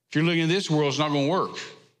 If you're looking at this world, it's not going to work.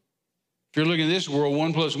 If you're looking at this world,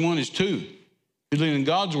 1 + 1 is 2. If you're looking in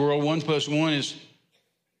God's world, 1 + 1 is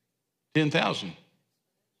 10,000.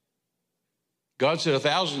 God said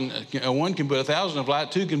 1 can put 1,000 to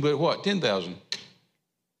flight, 2 can put what? 10,000.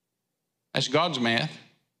 That's God's math.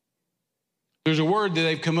 There's a word that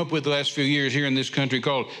they've come up with the last few years here in this country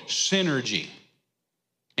called synergy.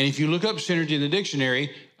 And if you look up synergy in the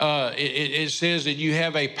dictionary, it says that you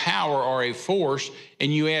have a power or a force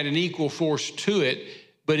and you add an equal force to it,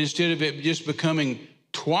 but instead of it just becoming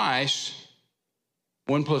twice,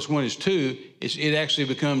 1 + 1 is 2, it actually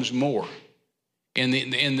becomes more. And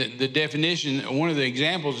the definition, one of the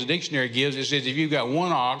examples the dictionary gives, it says if you've got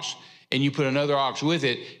 1 ox and you put another ox with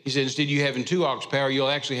it, he said instead of you having 2 ox power, you'll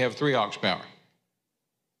actually have 3 ox power.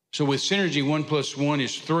 So with synergy, 1 + 1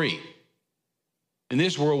 is 3. In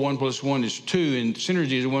this world, 1 + 1 is 2, and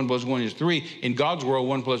synergy is 1 + 1 is 3. In God's world,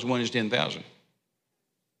 1 + 1 is 10,000.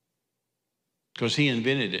 Because he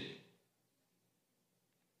invented it.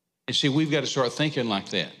 And see, we've got to start thinking like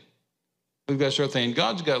that. We've got to start thinking,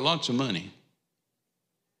 God's got lots of money.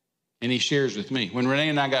 And he shares with me. When Renee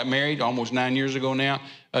and I got married almost 9 years ago now,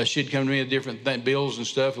 she'd come to me with different bills and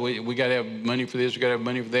stuff. We got to have money for this. We got to have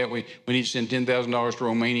money for that. We need to send $10,000 to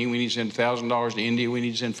Romania. We need to send $1,000 to India. We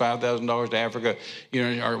need to send $5,000 to Africa,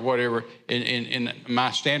 or whatever. And my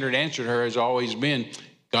standard answer to her has always been,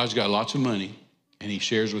 God's got lots of money, and he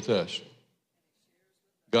shares with us.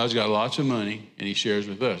 God's got lots of money, and he shares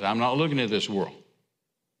with us. I'm not looking at this world.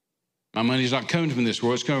 My money's not coming from this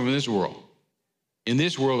world. It's coming from this world. In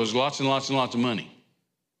this world, there's lots and lots and lots of money.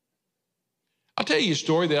 I'll tell you a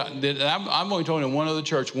story that I've only told in one other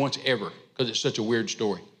church once ever because it's such a weird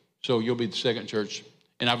story. So you'll be the second church.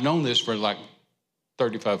 And I've known this for like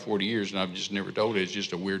 35, 40 years, and I've just never told it. It's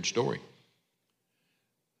just a weird story.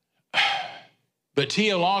 But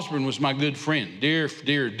T.L. Osborne was my good friend, dear,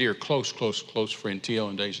 close friend, T.L.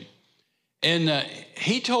 and Daisy. And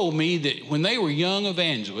he told me that when they were young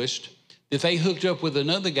evangelists, that they hooked up with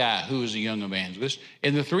another guy who was a young evangelist,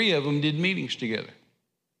 and the 3 of them did meetings together.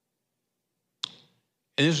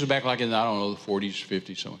 And this was back like in, the 40s,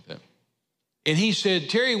 50s, something like that. And he said,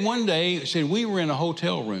 Terry, one day, said, we were in a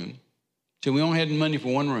hotel room. So we only had money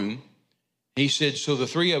for 1 room. He said, so the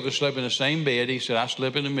 3 of us slept in the same bed. He said, I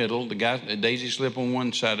slept in the middle. The guy, Daisy slept on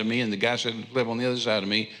one side of me, and the guy slept on the other side of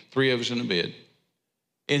me, 3 of us in the bed.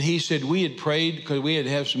 And he said, we had prayed because we had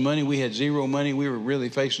to have some money. We had 0 money. We were really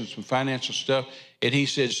facing some financial stuff. And he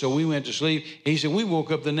said, so we went to sleep. He said, we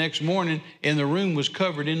woke up the next morning and the room was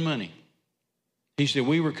covered in money. He said,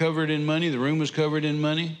 we were covered in money. The room was covered in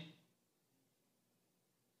money.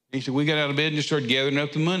 He said, we got out of bed and just started gathering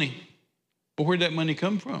up the money. Well, where'd that money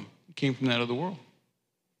come from? It came from that other world.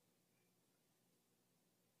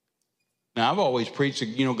 Now, I've always preached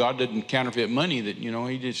that, God doesn't counterfeit money, that,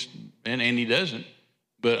 he just, and he doesn't.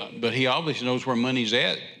 But he obviously knows where money's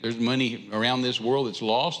at. There's money around this world that's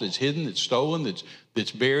lost, that's hidden, that's stolen,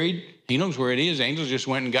 that's buried. He knows where it is. Angels just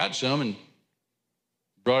went and got some and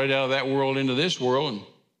brought it out of that world into this world and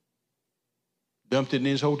dumped it in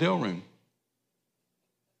his hotel room.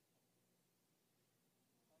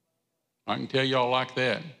 I can tell y'all like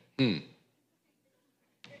that. See,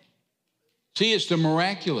 it's the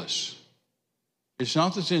miraculous. It's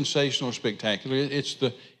not the sensational or spectacular. It's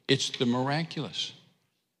the miraculous.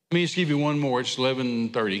 Let me just give you one more. It's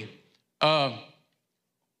 11:30.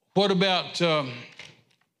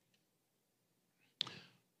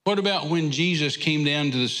 What about when Jesus came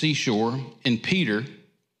down to the seashore and Peter,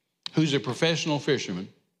 who's a professional fisherman,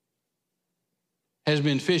 has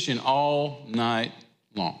been fishing all night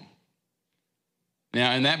long?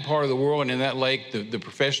 Now, in that part of the world and in that lake, the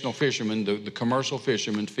professional fishermen, the commercial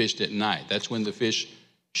fishermen fished at night. That's when the fish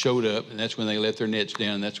showed up, and that's when they let their nets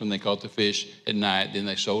down, and that's when they caught the fish at night. Then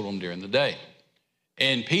they sold them during the day.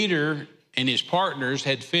 And Peter and his partners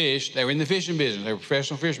had fished. They were in the fishing business. They were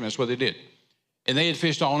professional fishermen. That's what they did. And they had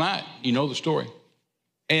fished all night. You know the story.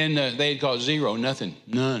 And they had caught 0, nothing,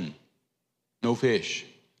 none, no fish.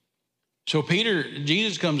 So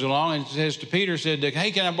Jesus comes along and says to Peter,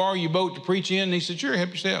 hey, can I borrow your boat to preach in? And he said, sure,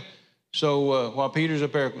 help yourself. So while Peter's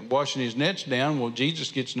up there washing his nets down,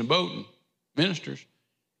 Jesus gets in the boat and ministers.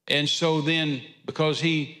 And so then, because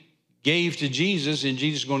he gave to Jesus and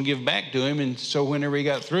Jesus is going to give back to him, and so whenever he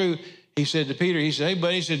got through, he said to Peter, he said, hey,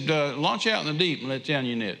 buddy, he said, launch out in the deep and let down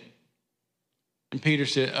your net. And Peter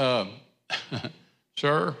said,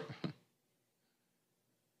 sir,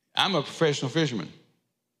 I'm a professional fisherman.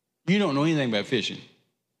 You don't know anything about fishing.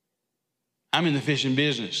 I'm in the fishing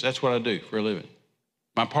business. That's what I do for a living.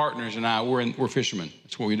 My partners and I, we're fishermen.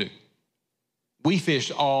 That's what we do. We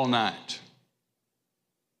fished all night.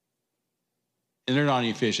 And there are not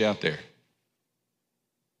any fish out there.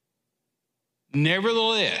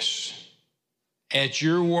 Nevertheless, at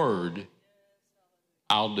your word,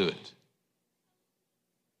 I'll do it.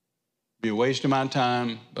 Be a waste of my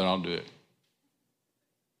time, but I'll do it.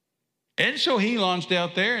 And so he launched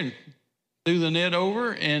out there and threw the net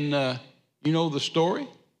over, and you know the story.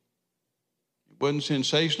 It wasn't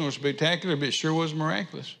sensational or spectacular, but it sure was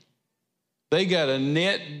miraculous. They got a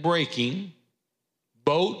net breaking,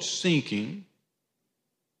 boat sinking,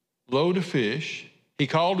 load of fish. He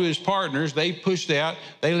called to his partners. They pushed out.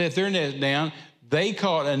 They let their net down. They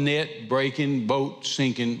caught a net breaking, boat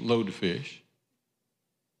sinking load of fish.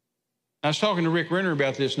 I was talking to Rick Renner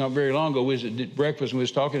about this not very long ago. We was at breakfast and we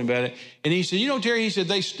was talking about it. And he said, you know, Terry, he said,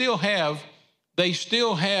 they still have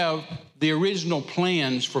the original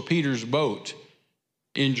plans for Peter's boat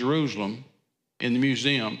in Jerusalem in the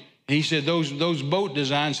museum. And he said those boat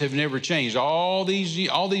designs have never changed. All these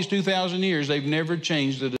 2,000 years, they've never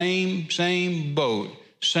changed. The same boat,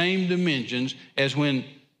 same dimensions as when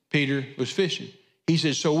Peter was fishing. He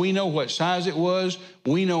said, so we know what size it was.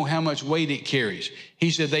 We know how much weight it carries.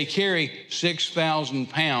 He said they carry 6,000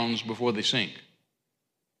 pounds before they sink.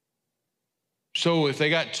 So if they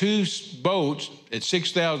got two boats at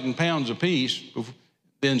 6,000 pounds apiece,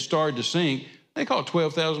 then started to sink, they caught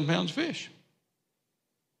 12,000 pounds of fish.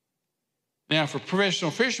 Now, for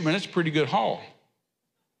professional fishermen, that's a pretty good haul.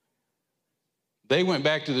 They went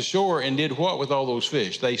back to the shore and did what with all those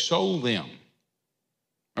fish? They sold them,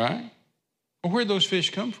 right? Well, where'd those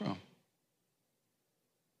fish come from?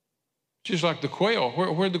 Just like the quail.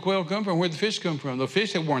 Where'd the quail come from? Where'd the fish come from? The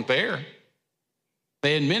fish that weren't there.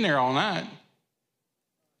 They hadn't been there all night.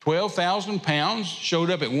 12,000 pounds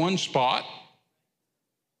showed up at one spot.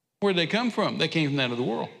 Where'd they come from? They came from out of the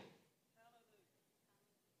world.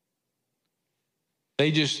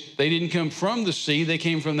 They didn't come from the sea. They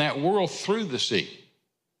came from that world through the sea.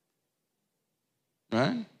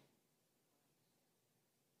 Right?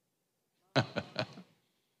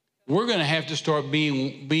 We're going to have to start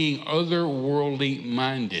being otherworldly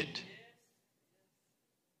minded.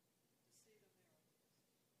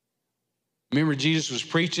 Remember, Jesus was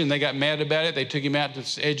preaching. They got mad about it. They took him out to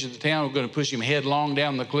the edge of the town. We're going to push him headlong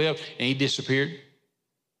down the cliff, and he disappeared.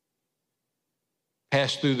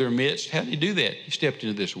 Passed through their midst. How did he do that? He stepped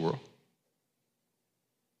into this world.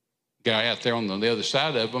 Guy out there on the other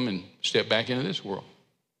side of them and stepped back into this world.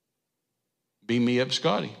 Beam me up,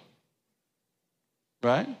 Scotty.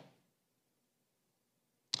 Right?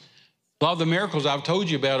 A lot of the miracles I've told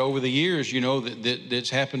you about over the years, you know, that's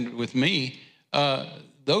happened with me,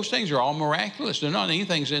 those things are all miraculous. There's not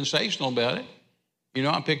anything sensational about it. You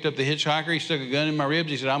know, I picked up the hitchhiker. He stuck a gun in my ribs.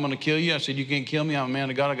 He said, I'm going to kill you. I said, you can't kill me. I'm a man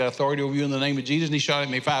of God. I got authority over you in the name of Jesus. And he shot at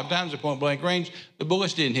me 5 times at point blank range. The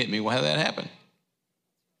bullets didn't hit me. Well, how did that happen?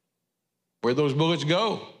 Where'd those bullets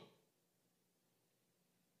go?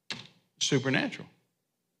 Supernatural.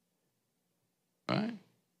 Right?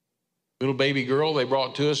 Little baby girl they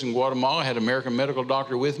brought to us in Guatemala, had an American medical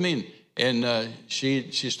doctor with me, and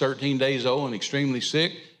she's 13 days old and extremely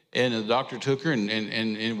sick, and the doctor took her,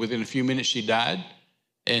 and within a few minutes she died,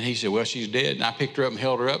 and he said, well, she's dead, and I picked her up and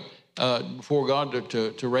held her up before God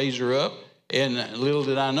to raise her up, and little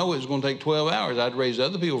did I know it was going to take 12 hours. I'd raised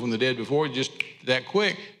other people from the dead before, just that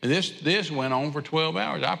quick, and this went on for 12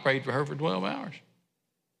 hours. I prayed for her for 12 hours,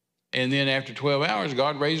 and then after 12 hours,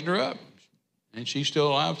 God raised her up, and she's still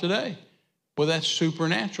alive today. Well, that's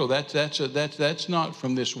supernatural. That's not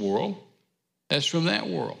from this world. That's from that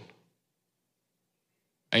world.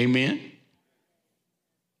 Amen?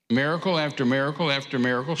 Miracle after miracle after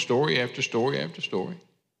miracle, story after story after story.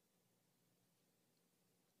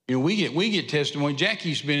 You know, we get testimony.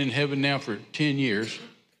 Jackie's been in heaven now for 10 years,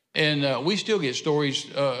 and we still get stories,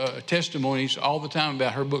 testimonies all the time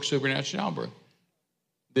about her book, Supernatural Childbirth.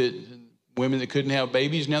 The women that couldn't have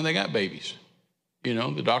babies, now they got babies. You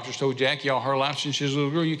know, the doctors told Jackie all her life since she was a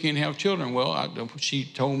little girl, you can't have children. Well, she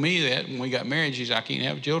told me that when we got married. She said, I can't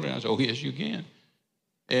have children. I said, oh, yes, you can.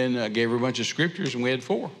 And I gave her a bunch of scriptures, and we had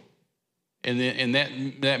 4. And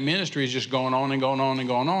that ministry has just gone on and gone on and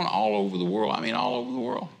gone on all over the world. I mean, all over the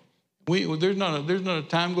world. There's not a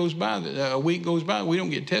time goes by, a week goes by, we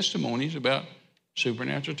don't get testimonies about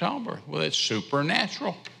Supernatural childbirth. Well, that's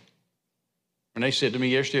supernatural. When they said to me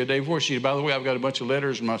yesterday, or the day before, she said, by the way, I've got a bunch of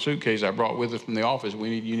letters in my suitcase I brought with us from the office.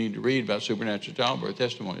 You need to read about supernatural childbirth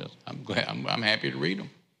testimonies. I'm happy to read them.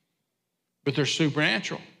 But they're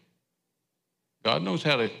supernatural. God knows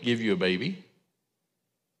how to give you a baby.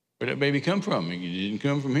 Where'd that baby come from? It didn't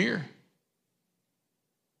come from here.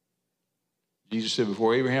 Jesus said,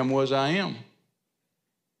 before Abraham was, I am.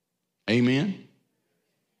 Amen.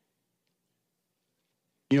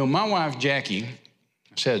 You know, my wife, Jackie,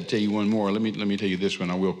 I said to tell you one more. Let me tell you this one.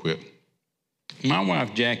 I will quit. My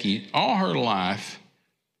wife, Jackie, all her life,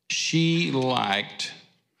 she liked,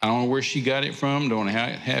 I don't know where she got it from, don't know how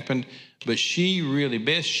it happened, but she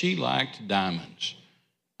liked diamonds.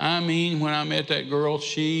 I mean, when I met that girl,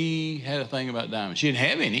 she had a thing about diamonds. She didn't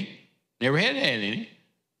have any, never had any,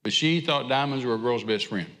 but she thought diamonds were a girl's best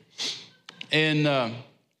friend. And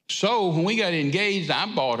so when we got engaged,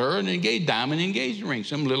 I bought her an diamond engagement ring,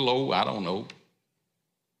 some little old, I don't know,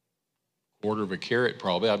 quarter of a carat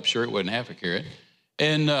probably. I'm sure it wasn't half a carat.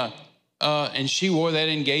 And she wore that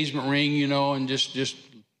engagement ring, you know, and just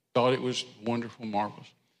thought it was wonderful, marvelous.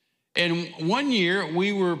 And one year,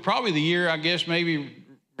 we were probably the year, I guess, maybe,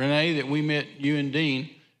 Renee, that we met you and Dean.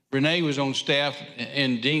 Renee was on staff,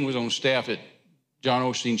 and Dean was on staff at John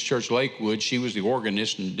Osteen's Church Lakewood. She was the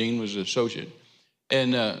organist, and Dean was the associate.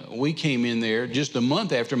 And we came in there just a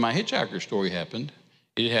month after my hitchhiker story happened.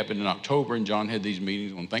 It happened in October, and John had these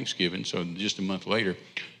meetings on Thanksgiving, so just a month later.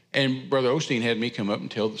 And Brother Osteen had me come up and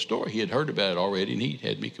tell the story. He had heard about it already, and he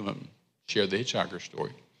had me come up and share the hitchhiker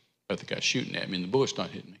story about the guy shooting at me, and the bullets not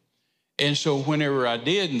hitting me. And so whenever I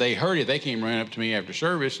did, and they heard it, they came running up to me after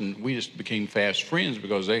service, and we just became fast friends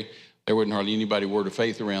because there wasn't hardly anybody word of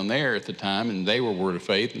faith around there at the time, and they were word of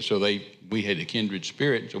faith, and so we had a kindred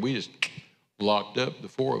spirit, so we just locked up, the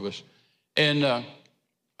four of us. And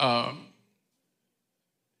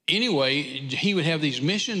anyway, he would have these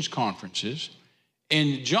missions conferences,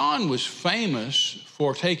 and John was famous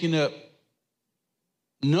for taking up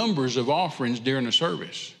numbers of offerings during the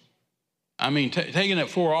service. I mean, taking up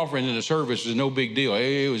 4 offerings in a service is no big deal.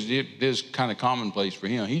 It was kind of commonplace for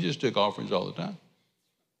him. He just took offerings all the time.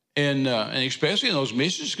 And especially in those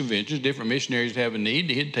missions conventions, different missionaries have a need,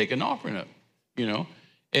 he'd take an offering up, you know.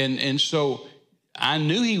 And so I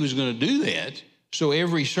knew he was going to do that. So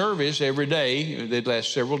every service, every day, they'd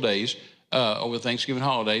last several days over the Thanksgiving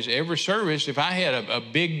holidays, every service, if I had a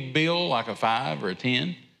big bill, like a 5 or a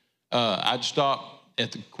 10, I'd stop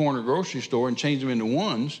at the corner grocery store and change them into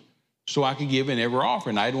ones so I could give in every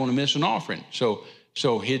offering. I didn't want to miss an offering. So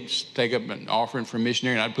he'd take up an offering for a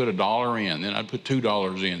missionary, and I'd put $1 in, then I'd put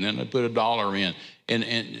 $2 in, then I'd put $1 in. And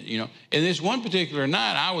you know, and this one particular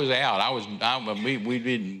night, I was out. We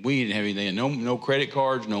didn't have anything. No credit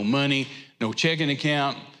cards, no money, no checking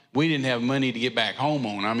account. We didn't have money to get back home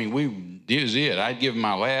on. I mean, it was it. I'd give him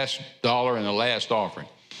my last $1 and the last offering.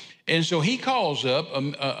 And so he calls up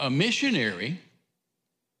a missionary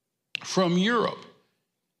from Europe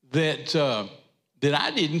that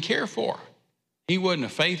I didn't care for. He wasn't a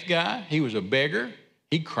faith guy. He was a beggar.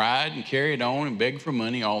 He cried and carried on and begged for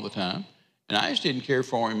money all the time. And I just didn't care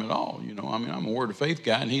for him at all. You know, I mean, I'm a word of faith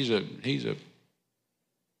guy, and he's a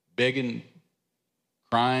begging,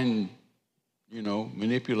 crying, you know,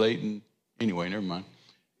 manipulating. Anyway, never mind.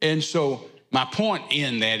 And so my point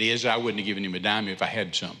in that is I wouldn't have given him a dime if I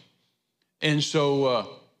had some. And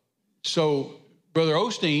so Brother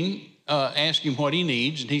Osteen asked him what he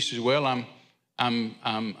needs, and he says, "Well, I've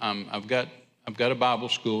got a Bible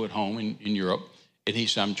school at home in Europe," and he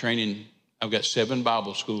said, I've got 7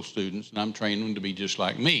 Bible school students, and I'm training them to be just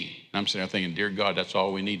like me. And I'm sitting there thinking, dear God, that's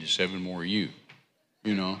all we need is 7 more of you,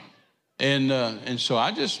 you know. And so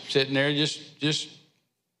I just sitting there, just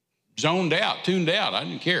zoned out, tuned out. I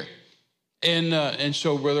didn't care. And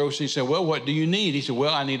so Brother Osteen said, "Well, what do you need?" He said,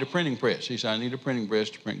 "Well, I need a printing press." He said, "I need a printing press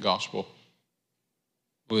to print gospel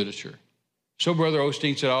literature." So Brother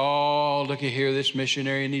Osteen said, "Oh, look at here, this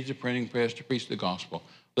missionary needs a printing press to preach the gospel.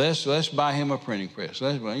 Let's buy him a printing press.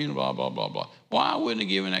 Let's, you know, blah, blah, blah, blah." Well, I wouldn't have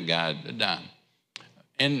given that guy a dime.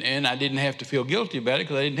 And I didn't have to feel guilty about it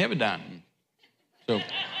because I didn't have a dime. So,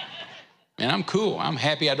 man, I'm cool. I'm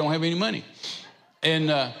happy I don't have any money. And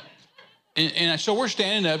so we're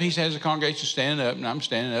standing up. He has the congregation standing up, and I'm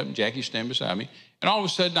standing up, and Jackie's standing beside me. And all of a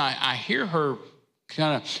sudden, I hear her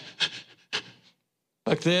kind of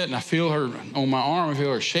like that, and I feel her on my arm. I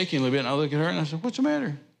feel her shaking a little bit, and I look at her, and I said, "What's the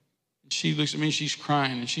matter?" She looks at me, and she's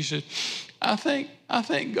crying, and she said, I think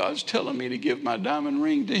God's telling me to give my diamond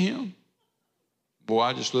ring to him." Boy,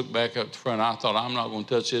 I just looked back up the front. I thought, I'm not going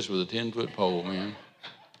to touch this with a 10-foot pole, man.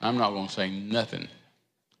 I'm not going to say nothing.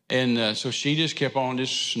 And so she just kept on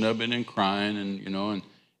just snubbing and crying, and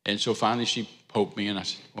and so finally she poked me, and I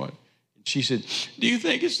said, "What?" She said, do you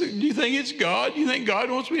think it's God? Do you think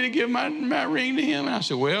God wants me to give my ring to him? And I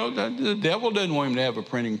said, well, the devil doesn't want him to have a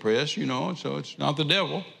printing press, so it's not the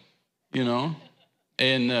devil,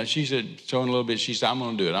 And she said, so in a little bit, she said, I'm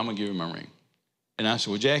going to do it. I'm going to give him my ring. And I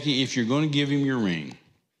said, well, Jackie, if you're going to give him your ring,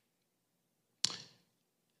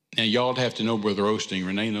 now y'all have to know Brother Osteen.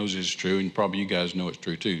 Renee knows it's true, and probably you guys know it's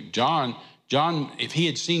true too. John, if he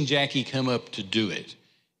had seen Jackie come up to do it,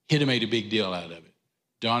 he'd have made a big deal out of it.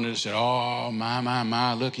 John had said, oh,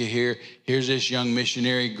 my, looky here. Here's this young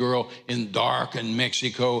missionary girl in darkened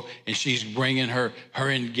Mexico, and she's bringing her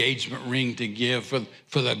engagement ring to give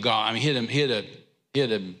for the God. I mean,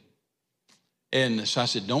 hit him. And so I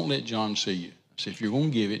said, don't let John see you. I said, if you're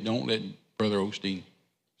going to give it, don't let Brother Osteen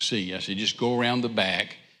see you. I said, just go around the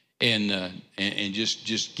back and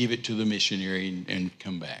just give it to the missionary and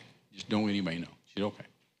come back. Just don't let anybody know. She said, okay.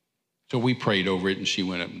 So we prayed over it, and she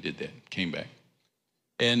went up and did that, came back.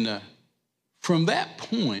 And from that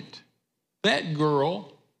point, that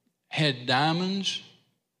girl had diamonds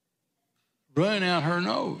running out her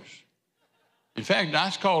nose. In fact,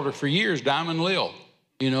 I called her for years Diamond Lil,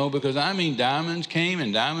 because diamonds came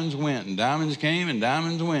and diamonds went, and diamonds came and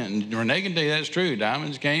diamonds went. And Renee can tell you that's true.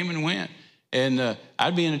 Diamonds came and went. And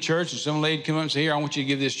I'd be in a church, and some lady come up and say, here, I want you to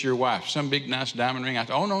give this to your wife. Some big, nice diamond ring. I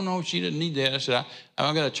said, oh, no, she doesn't need that. I said,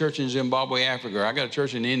 I got a church in Zimbabwe, Africa, or I got a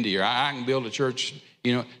church in India, or I can build a church.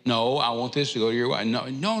 No, I want this to go to your wife.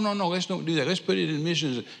 No, let's don't do that. Let's put it in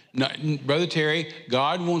missions. No, Brother Terry,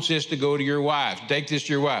 God wants this to go to your wife. Take this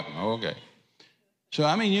to your wife. Oh, okay. So,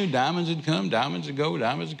 diamonds would come, diamonds would go,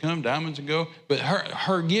 diamonds would come, diamonds would go. But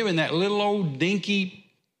her giving that little old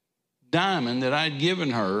dinky diamond that I'd given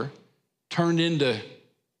her turned into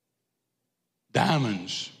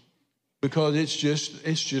diamonds because it's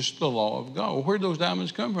just the law of God. Well, where'd those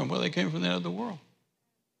diamonds come from? Well, they came from that other world.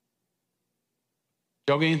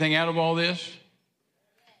 Y'all get anything out of all this?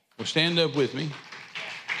 Well, stand up with me.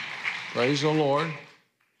 Praise the Lord.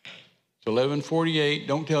 It's 11:48.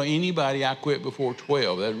 Don't tell anybody I quit before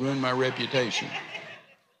 12. That ruined my reputation.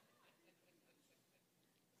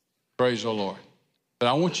 Praise the Lord. But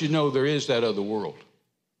I want you to know there is that other world.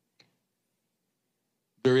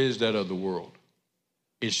 There is that other world.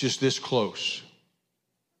 It's just this close.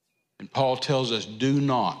 And Paul tells us, do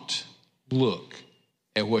not look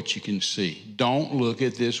at what you can see. Don't look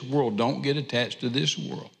at this world. Don't get attached to this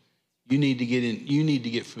world. You need to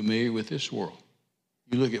get familiar with this world.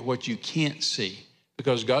 You look at what you can't see,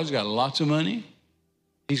 because God's got lots of money.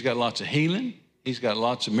 He's got lots of healing. He's got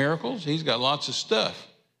lots of miracles. He's got lots of stuff,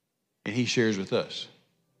 and he shares with us.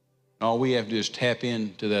 All we have to do is tap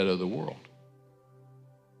into that other world.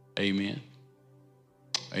 Amen.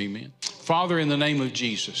 Amen. Father, in the name of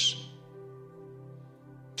Jesus,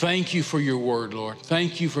 thank you for your word, Lord.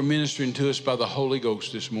 Thank you for ministering to us by the Holy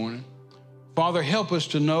Ghost this morning. Father, help us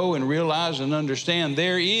to know and realize and understand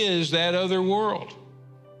there is that other world.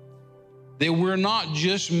 That we're not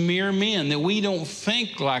just mere men, that we don't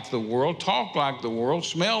think like the world, talk like the world,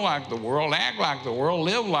 smell like the world, act like the world,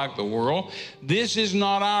 live like the world. This is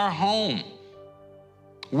not our home.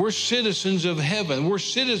 We're citizens of heaven. We're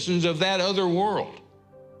citizens of that other world.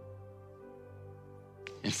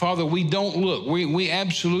 And Father, we don't look. We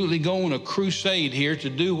absolutely go on a crusade here to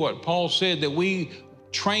do what Paul said, that we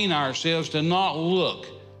train ourselves to not look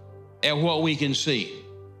at what we can see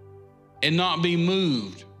and not be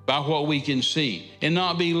moved by what we can see and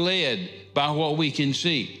not be led by what we can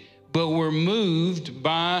see, but we're moved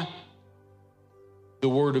by the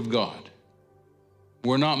Word of God.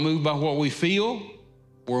 We're not moved by what we feel.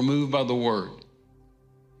 We're moved by the Word.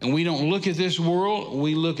 And we don't look at this world.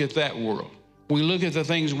 We look at that world. We look at the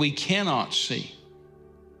things we cannot see,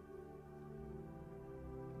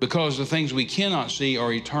 because the things we cannot see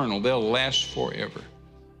are eternal. They'll last forever.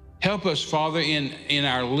 Help us, Father, in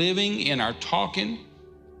our living, in our talking,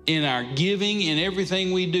 in our giving, in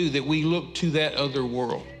everything we do, that we look to that other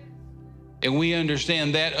world. And we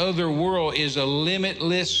understand that other world is a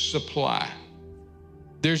limitless supply.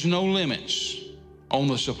 There's no limits on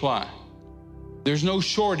the supply. There's no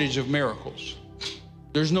shortage of miracles.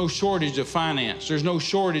 There's no shortage of finance. There's no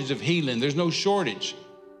shortage of healing. There's no shortage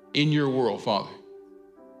in your world, Father.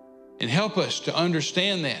 And help us to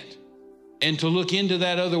understand that and to look into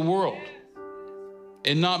that other world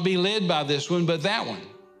and not be led by this one, but that one.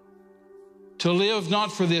 To live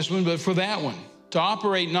not for this one, but for that one. To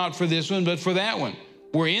operate not for this one, but for that one.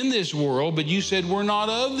 We're in this world, but you said we're not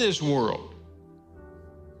of this world.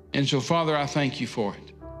 And so, Father, I thank you for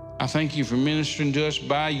it. I thank you for ministering to us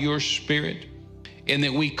by your Spirit. and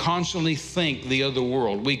that we constantly think the other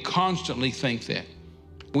world. We constantly think that.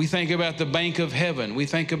 We think about the bank of heaven. We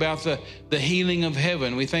think about the healing of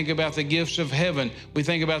heaven. We think about the gifts of heaven. We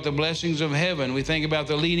think about the blessings of heaven. We think about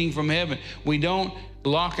the leading from heaven. We don't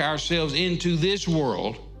lock ourselves into this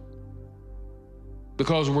world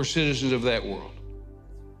because we're citizens of that world.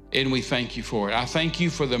 And we thank you for it. I thank you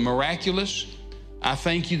for the miraculous. I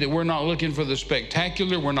thank you that we're not looking for the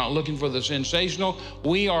spectacular. We're not looking for the sensational.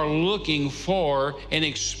 We are looking for and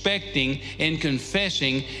expecting and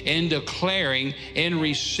confessing and declaring and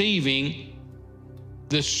receiving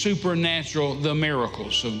the supernatural, the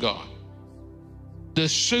miracles of God. The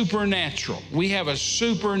supernatural. We have a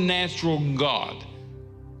supernatural God,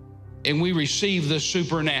 and we receive the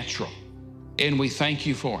supernatural, and we thank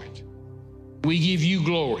you for it. We give you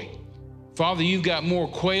glory. Father, you've got more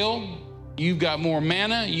quail. You've got more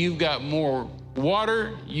manna, you've got more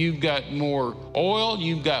water, you've got more oil,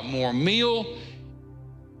 you've got more meal,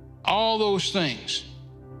 all those things.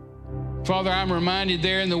 Father, I'm reminded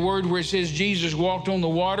there in the word where it says Jesus walked on the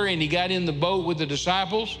water and he got in the boat with the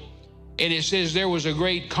disciples, and it says there was a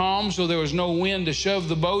great calm, so there was no wind to shove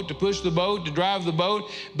the boat, to push the boat, to drive the boat,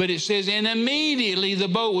 but it says, and immediately the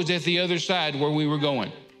boat was at the other side where we were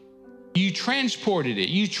going. You transported it,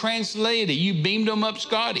 you translated it, you beamed them up,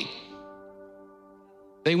 Scotty.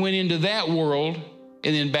 They went into that world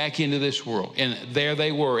and then back into this world. And there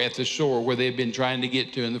they were at the shore where they'd been trying to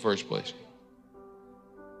get to in the first place.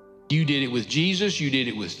 You did it with Jesus. You did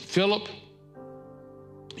it with Philip.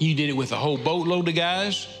 You did it with a whole boatload of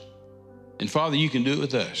guys. And Father, you can do it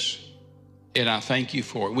with us. And I thank you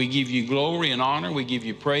for it. We give you glory and honor. We give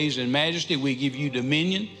you praise and majesty. We give you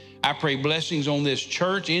dominion. I pray blessings on this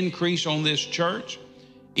church, increase on this church.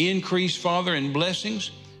 Increase, Father, in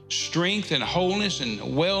blessings, strength and wholeness and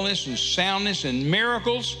wellness and soundness and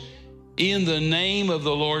miracles in the name of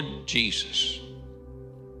the Lord Jesus.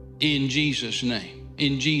 In Jesus' name.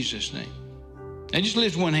 In Jesus' name. Now just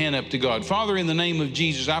lift one hand up to God. Father, in the name of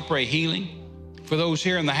Jesus, I pray healing for those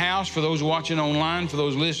here in the house, for those watching online, for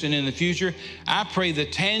those listening in the future. I pray the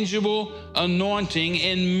tangible anointing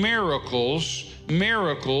and miracles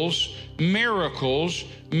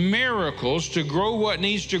to grow what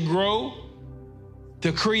needs to grow,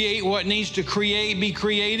 to create what needs to be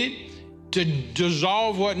created, to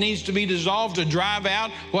dissolve what needs to be dissolved, to drive out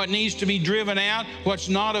what needs to be driven out, what's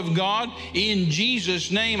not of God. In Jesus'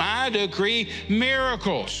 name, I decree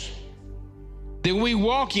miracles. That we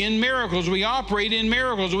walk in miracles, we operate in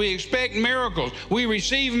miracles, we expect miracles, we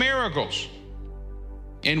receive miracles.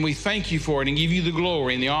 And we thank you for it and give you the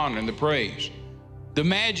glory and the honor and the praise, the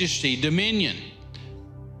majesty, dominion.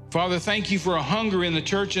 Father, thank you for a hunger in the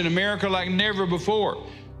church in America like never before.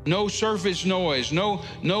 No surface noise, no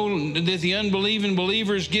that the unbelieving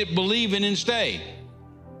believers get believing and stay.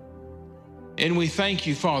 And we thank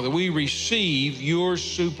you, Father. We receive your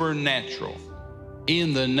supernatural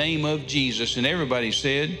in the name of Jesus. And everybody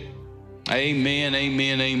said, amen,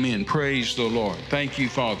 amen, amen. Praise the Lord. Thank you,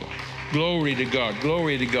 Father. Glory to God,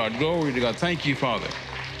 glory to God, glory to God. Thank you, Father.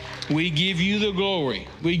 We give you the glory.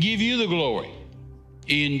 We give you the glory.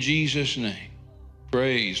 In Jesus' name.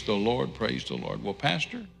 Praise the Lord, praise the Lord. Well,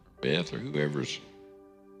 Pastor, Beth, or whoever's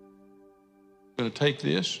going to take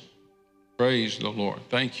this, praise the Lord.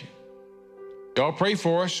 Thank you. Y'all pray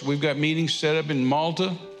for us. We've got meetings set up in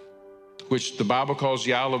Malta, which the Bible calls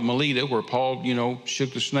the Isle of Melita, where Paul,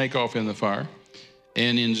 shook the snake off in the fire,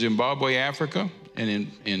 and in Zimbabwe, Africa,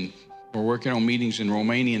 and we're working on meetings in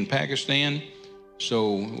Romania and Pakistan.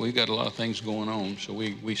 So we've got a lot of things going on. So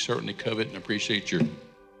we certainly covet and appreciate your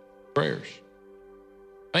prayers.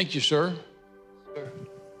 Thank you, sir.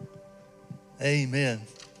 Amen.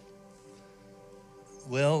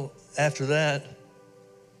 Well, after that,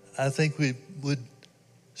 I think we would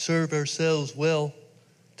serve ourselves well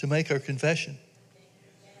to make our confession.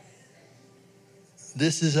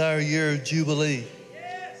 This is our year of Jubilee.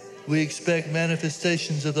 We expect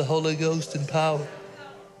manifestations of the Holy Ghost and power.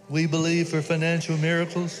 We believe for financial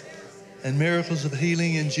miracles and miracles of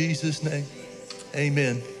healing in Jesus' name.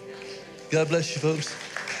 Amen. God bless you, folks.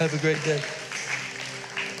 Have a great day.